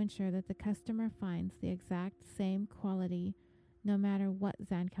can to ensure that the customer finds the exact same quality no matter what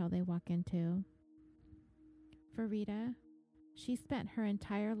Zankel they walk into. For Rita, she spent her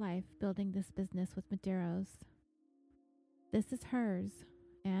entire life building this business with Medeiros. This is hers,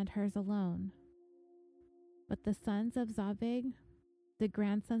 and hers alone. But the sons of Zavig, the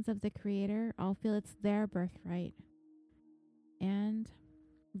grandsons of the creator, all feel it's their birthright. And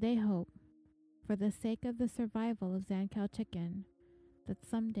they hope, for the sake of the survival of Zankel chicken, that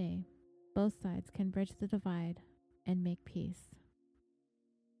someday both sides can bridge the divide and make peace.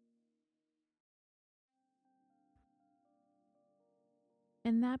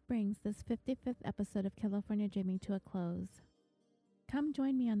 And that brings this 55th episode of California Dreaming to a close. Come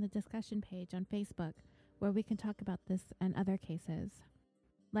join me on the discussion page on Facebook, where we can talk about this and other cases.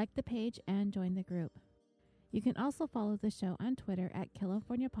 Like the page and join the group. You can also follow the show on Twitter at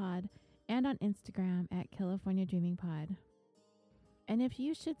CaliforniaPod and on Instagram at CaliforniaDreamingPod. And if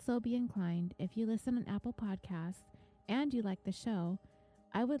you should so be inclined, if you listen on Apple Podcasts and you like the show,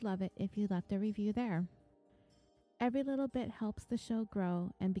 I would love it if you left a review there. Every little bit helps the show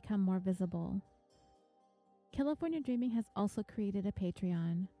grow and become more visible. California Dreaming has also created a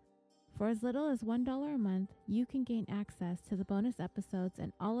Patreon. For as little as $1 a month, you can gain access to the bonus episodes,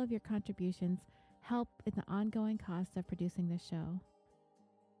 and all of your contributions help in the ongoing cost of producing this show.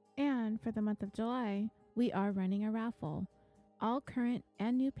 And for the month of July, we are running a raffle. All current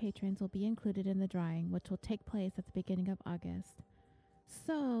and new patrons will be included in the drawing, which will take place at the beginning of August.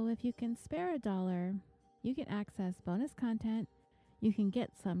 So if you can spare $1, you can access bonus content, you can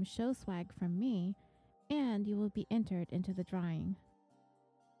get some show swag from me, and you will be entered into the drawing.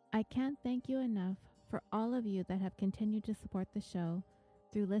 I can't thank you enough for all of you that have continued to support the show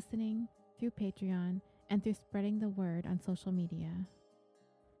through listening, through Patreon, and through spreading the word on social media.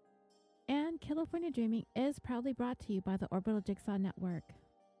 And California Dreaming is proudly brought to you by the Orbital Jigsaw Network.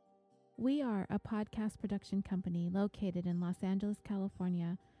 We are a podcast production company located in Los Angeles,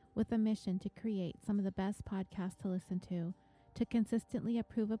 California, with a mission to create some of the best podcasts to listen to consistently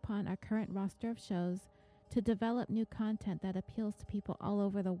improve upon our current roster of shows, to develop new content that appeals to people all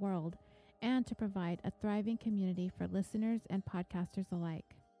over the world, and to provide a thriving community for listeners and podcasters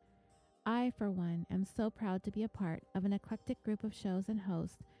alike. I, for one, am so proud to be a part of an eclectic group of shows and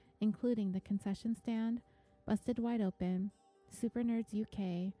hosts, including The Concession Stand, Busted Wide Open, Super Nerds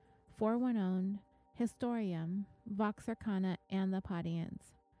UK, 41 Historium, Vox Arcana, and The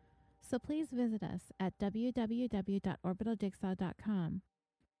Podians. So please visit us at www.orbitaljigsaw.com.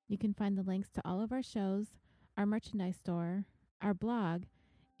 You can find the links to all of our shows, our merchandise store, our blog,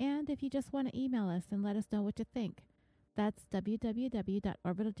 and if you just want to email us and let us know what you think, that's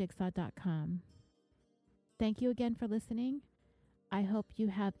www.orbitaljigsaw.com. Thank you again for listening. I hope you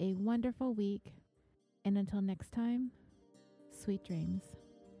have a wonderful week, and until next time, sweet dreams.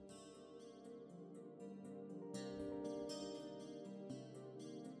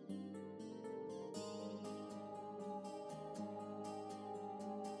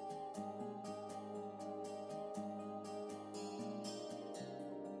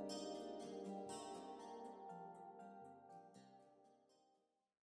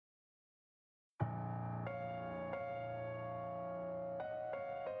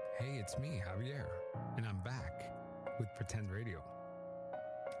 Hey, it's me, Javier, and I'm back with Pretend Radio.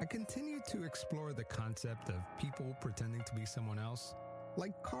 I continue to explore the concept of people pretending to be someone else,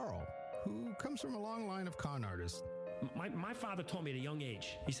 like Carl, who comes from a long line of con artists. My father told me at a young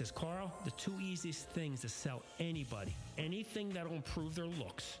age, he says, Carl, the two easiest things to sell anybody, anything that'll improve their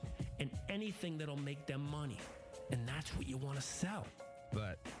looks and anything that'll make them money. And that's what you want to sell.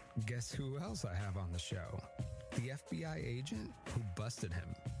 But guess who else I have on the show? The FBI agent who busted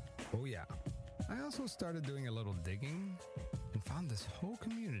him. Oh yeah, I also started doing a little digging and found this whole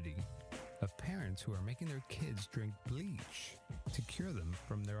community of parents who are making their kids drink bleach to cure them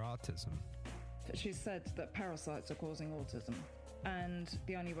from their autism. She said that parasites are causing autism, and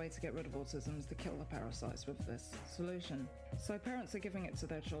the only way to get rid of autism is to kill the parasites with this solution. So parents are giving it to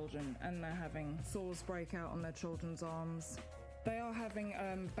their children, and they're having sores break out on their children's arms. They are having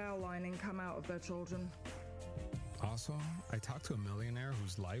bowel lining come out of their children. Also, I talked to a millionaire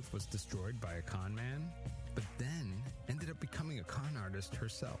whose life was destroyed by a con man, but then ended up becoming a con artist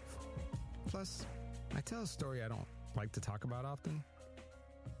herself. Plus, I tell a story I don't like to talk about often.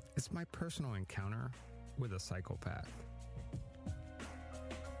 It's my personal encounter with a psychopath.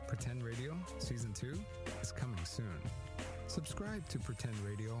 Pretend Radio Season 2 is coming soon. Subscribe to Pretend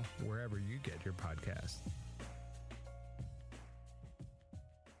Radio wherever you get your podcasts.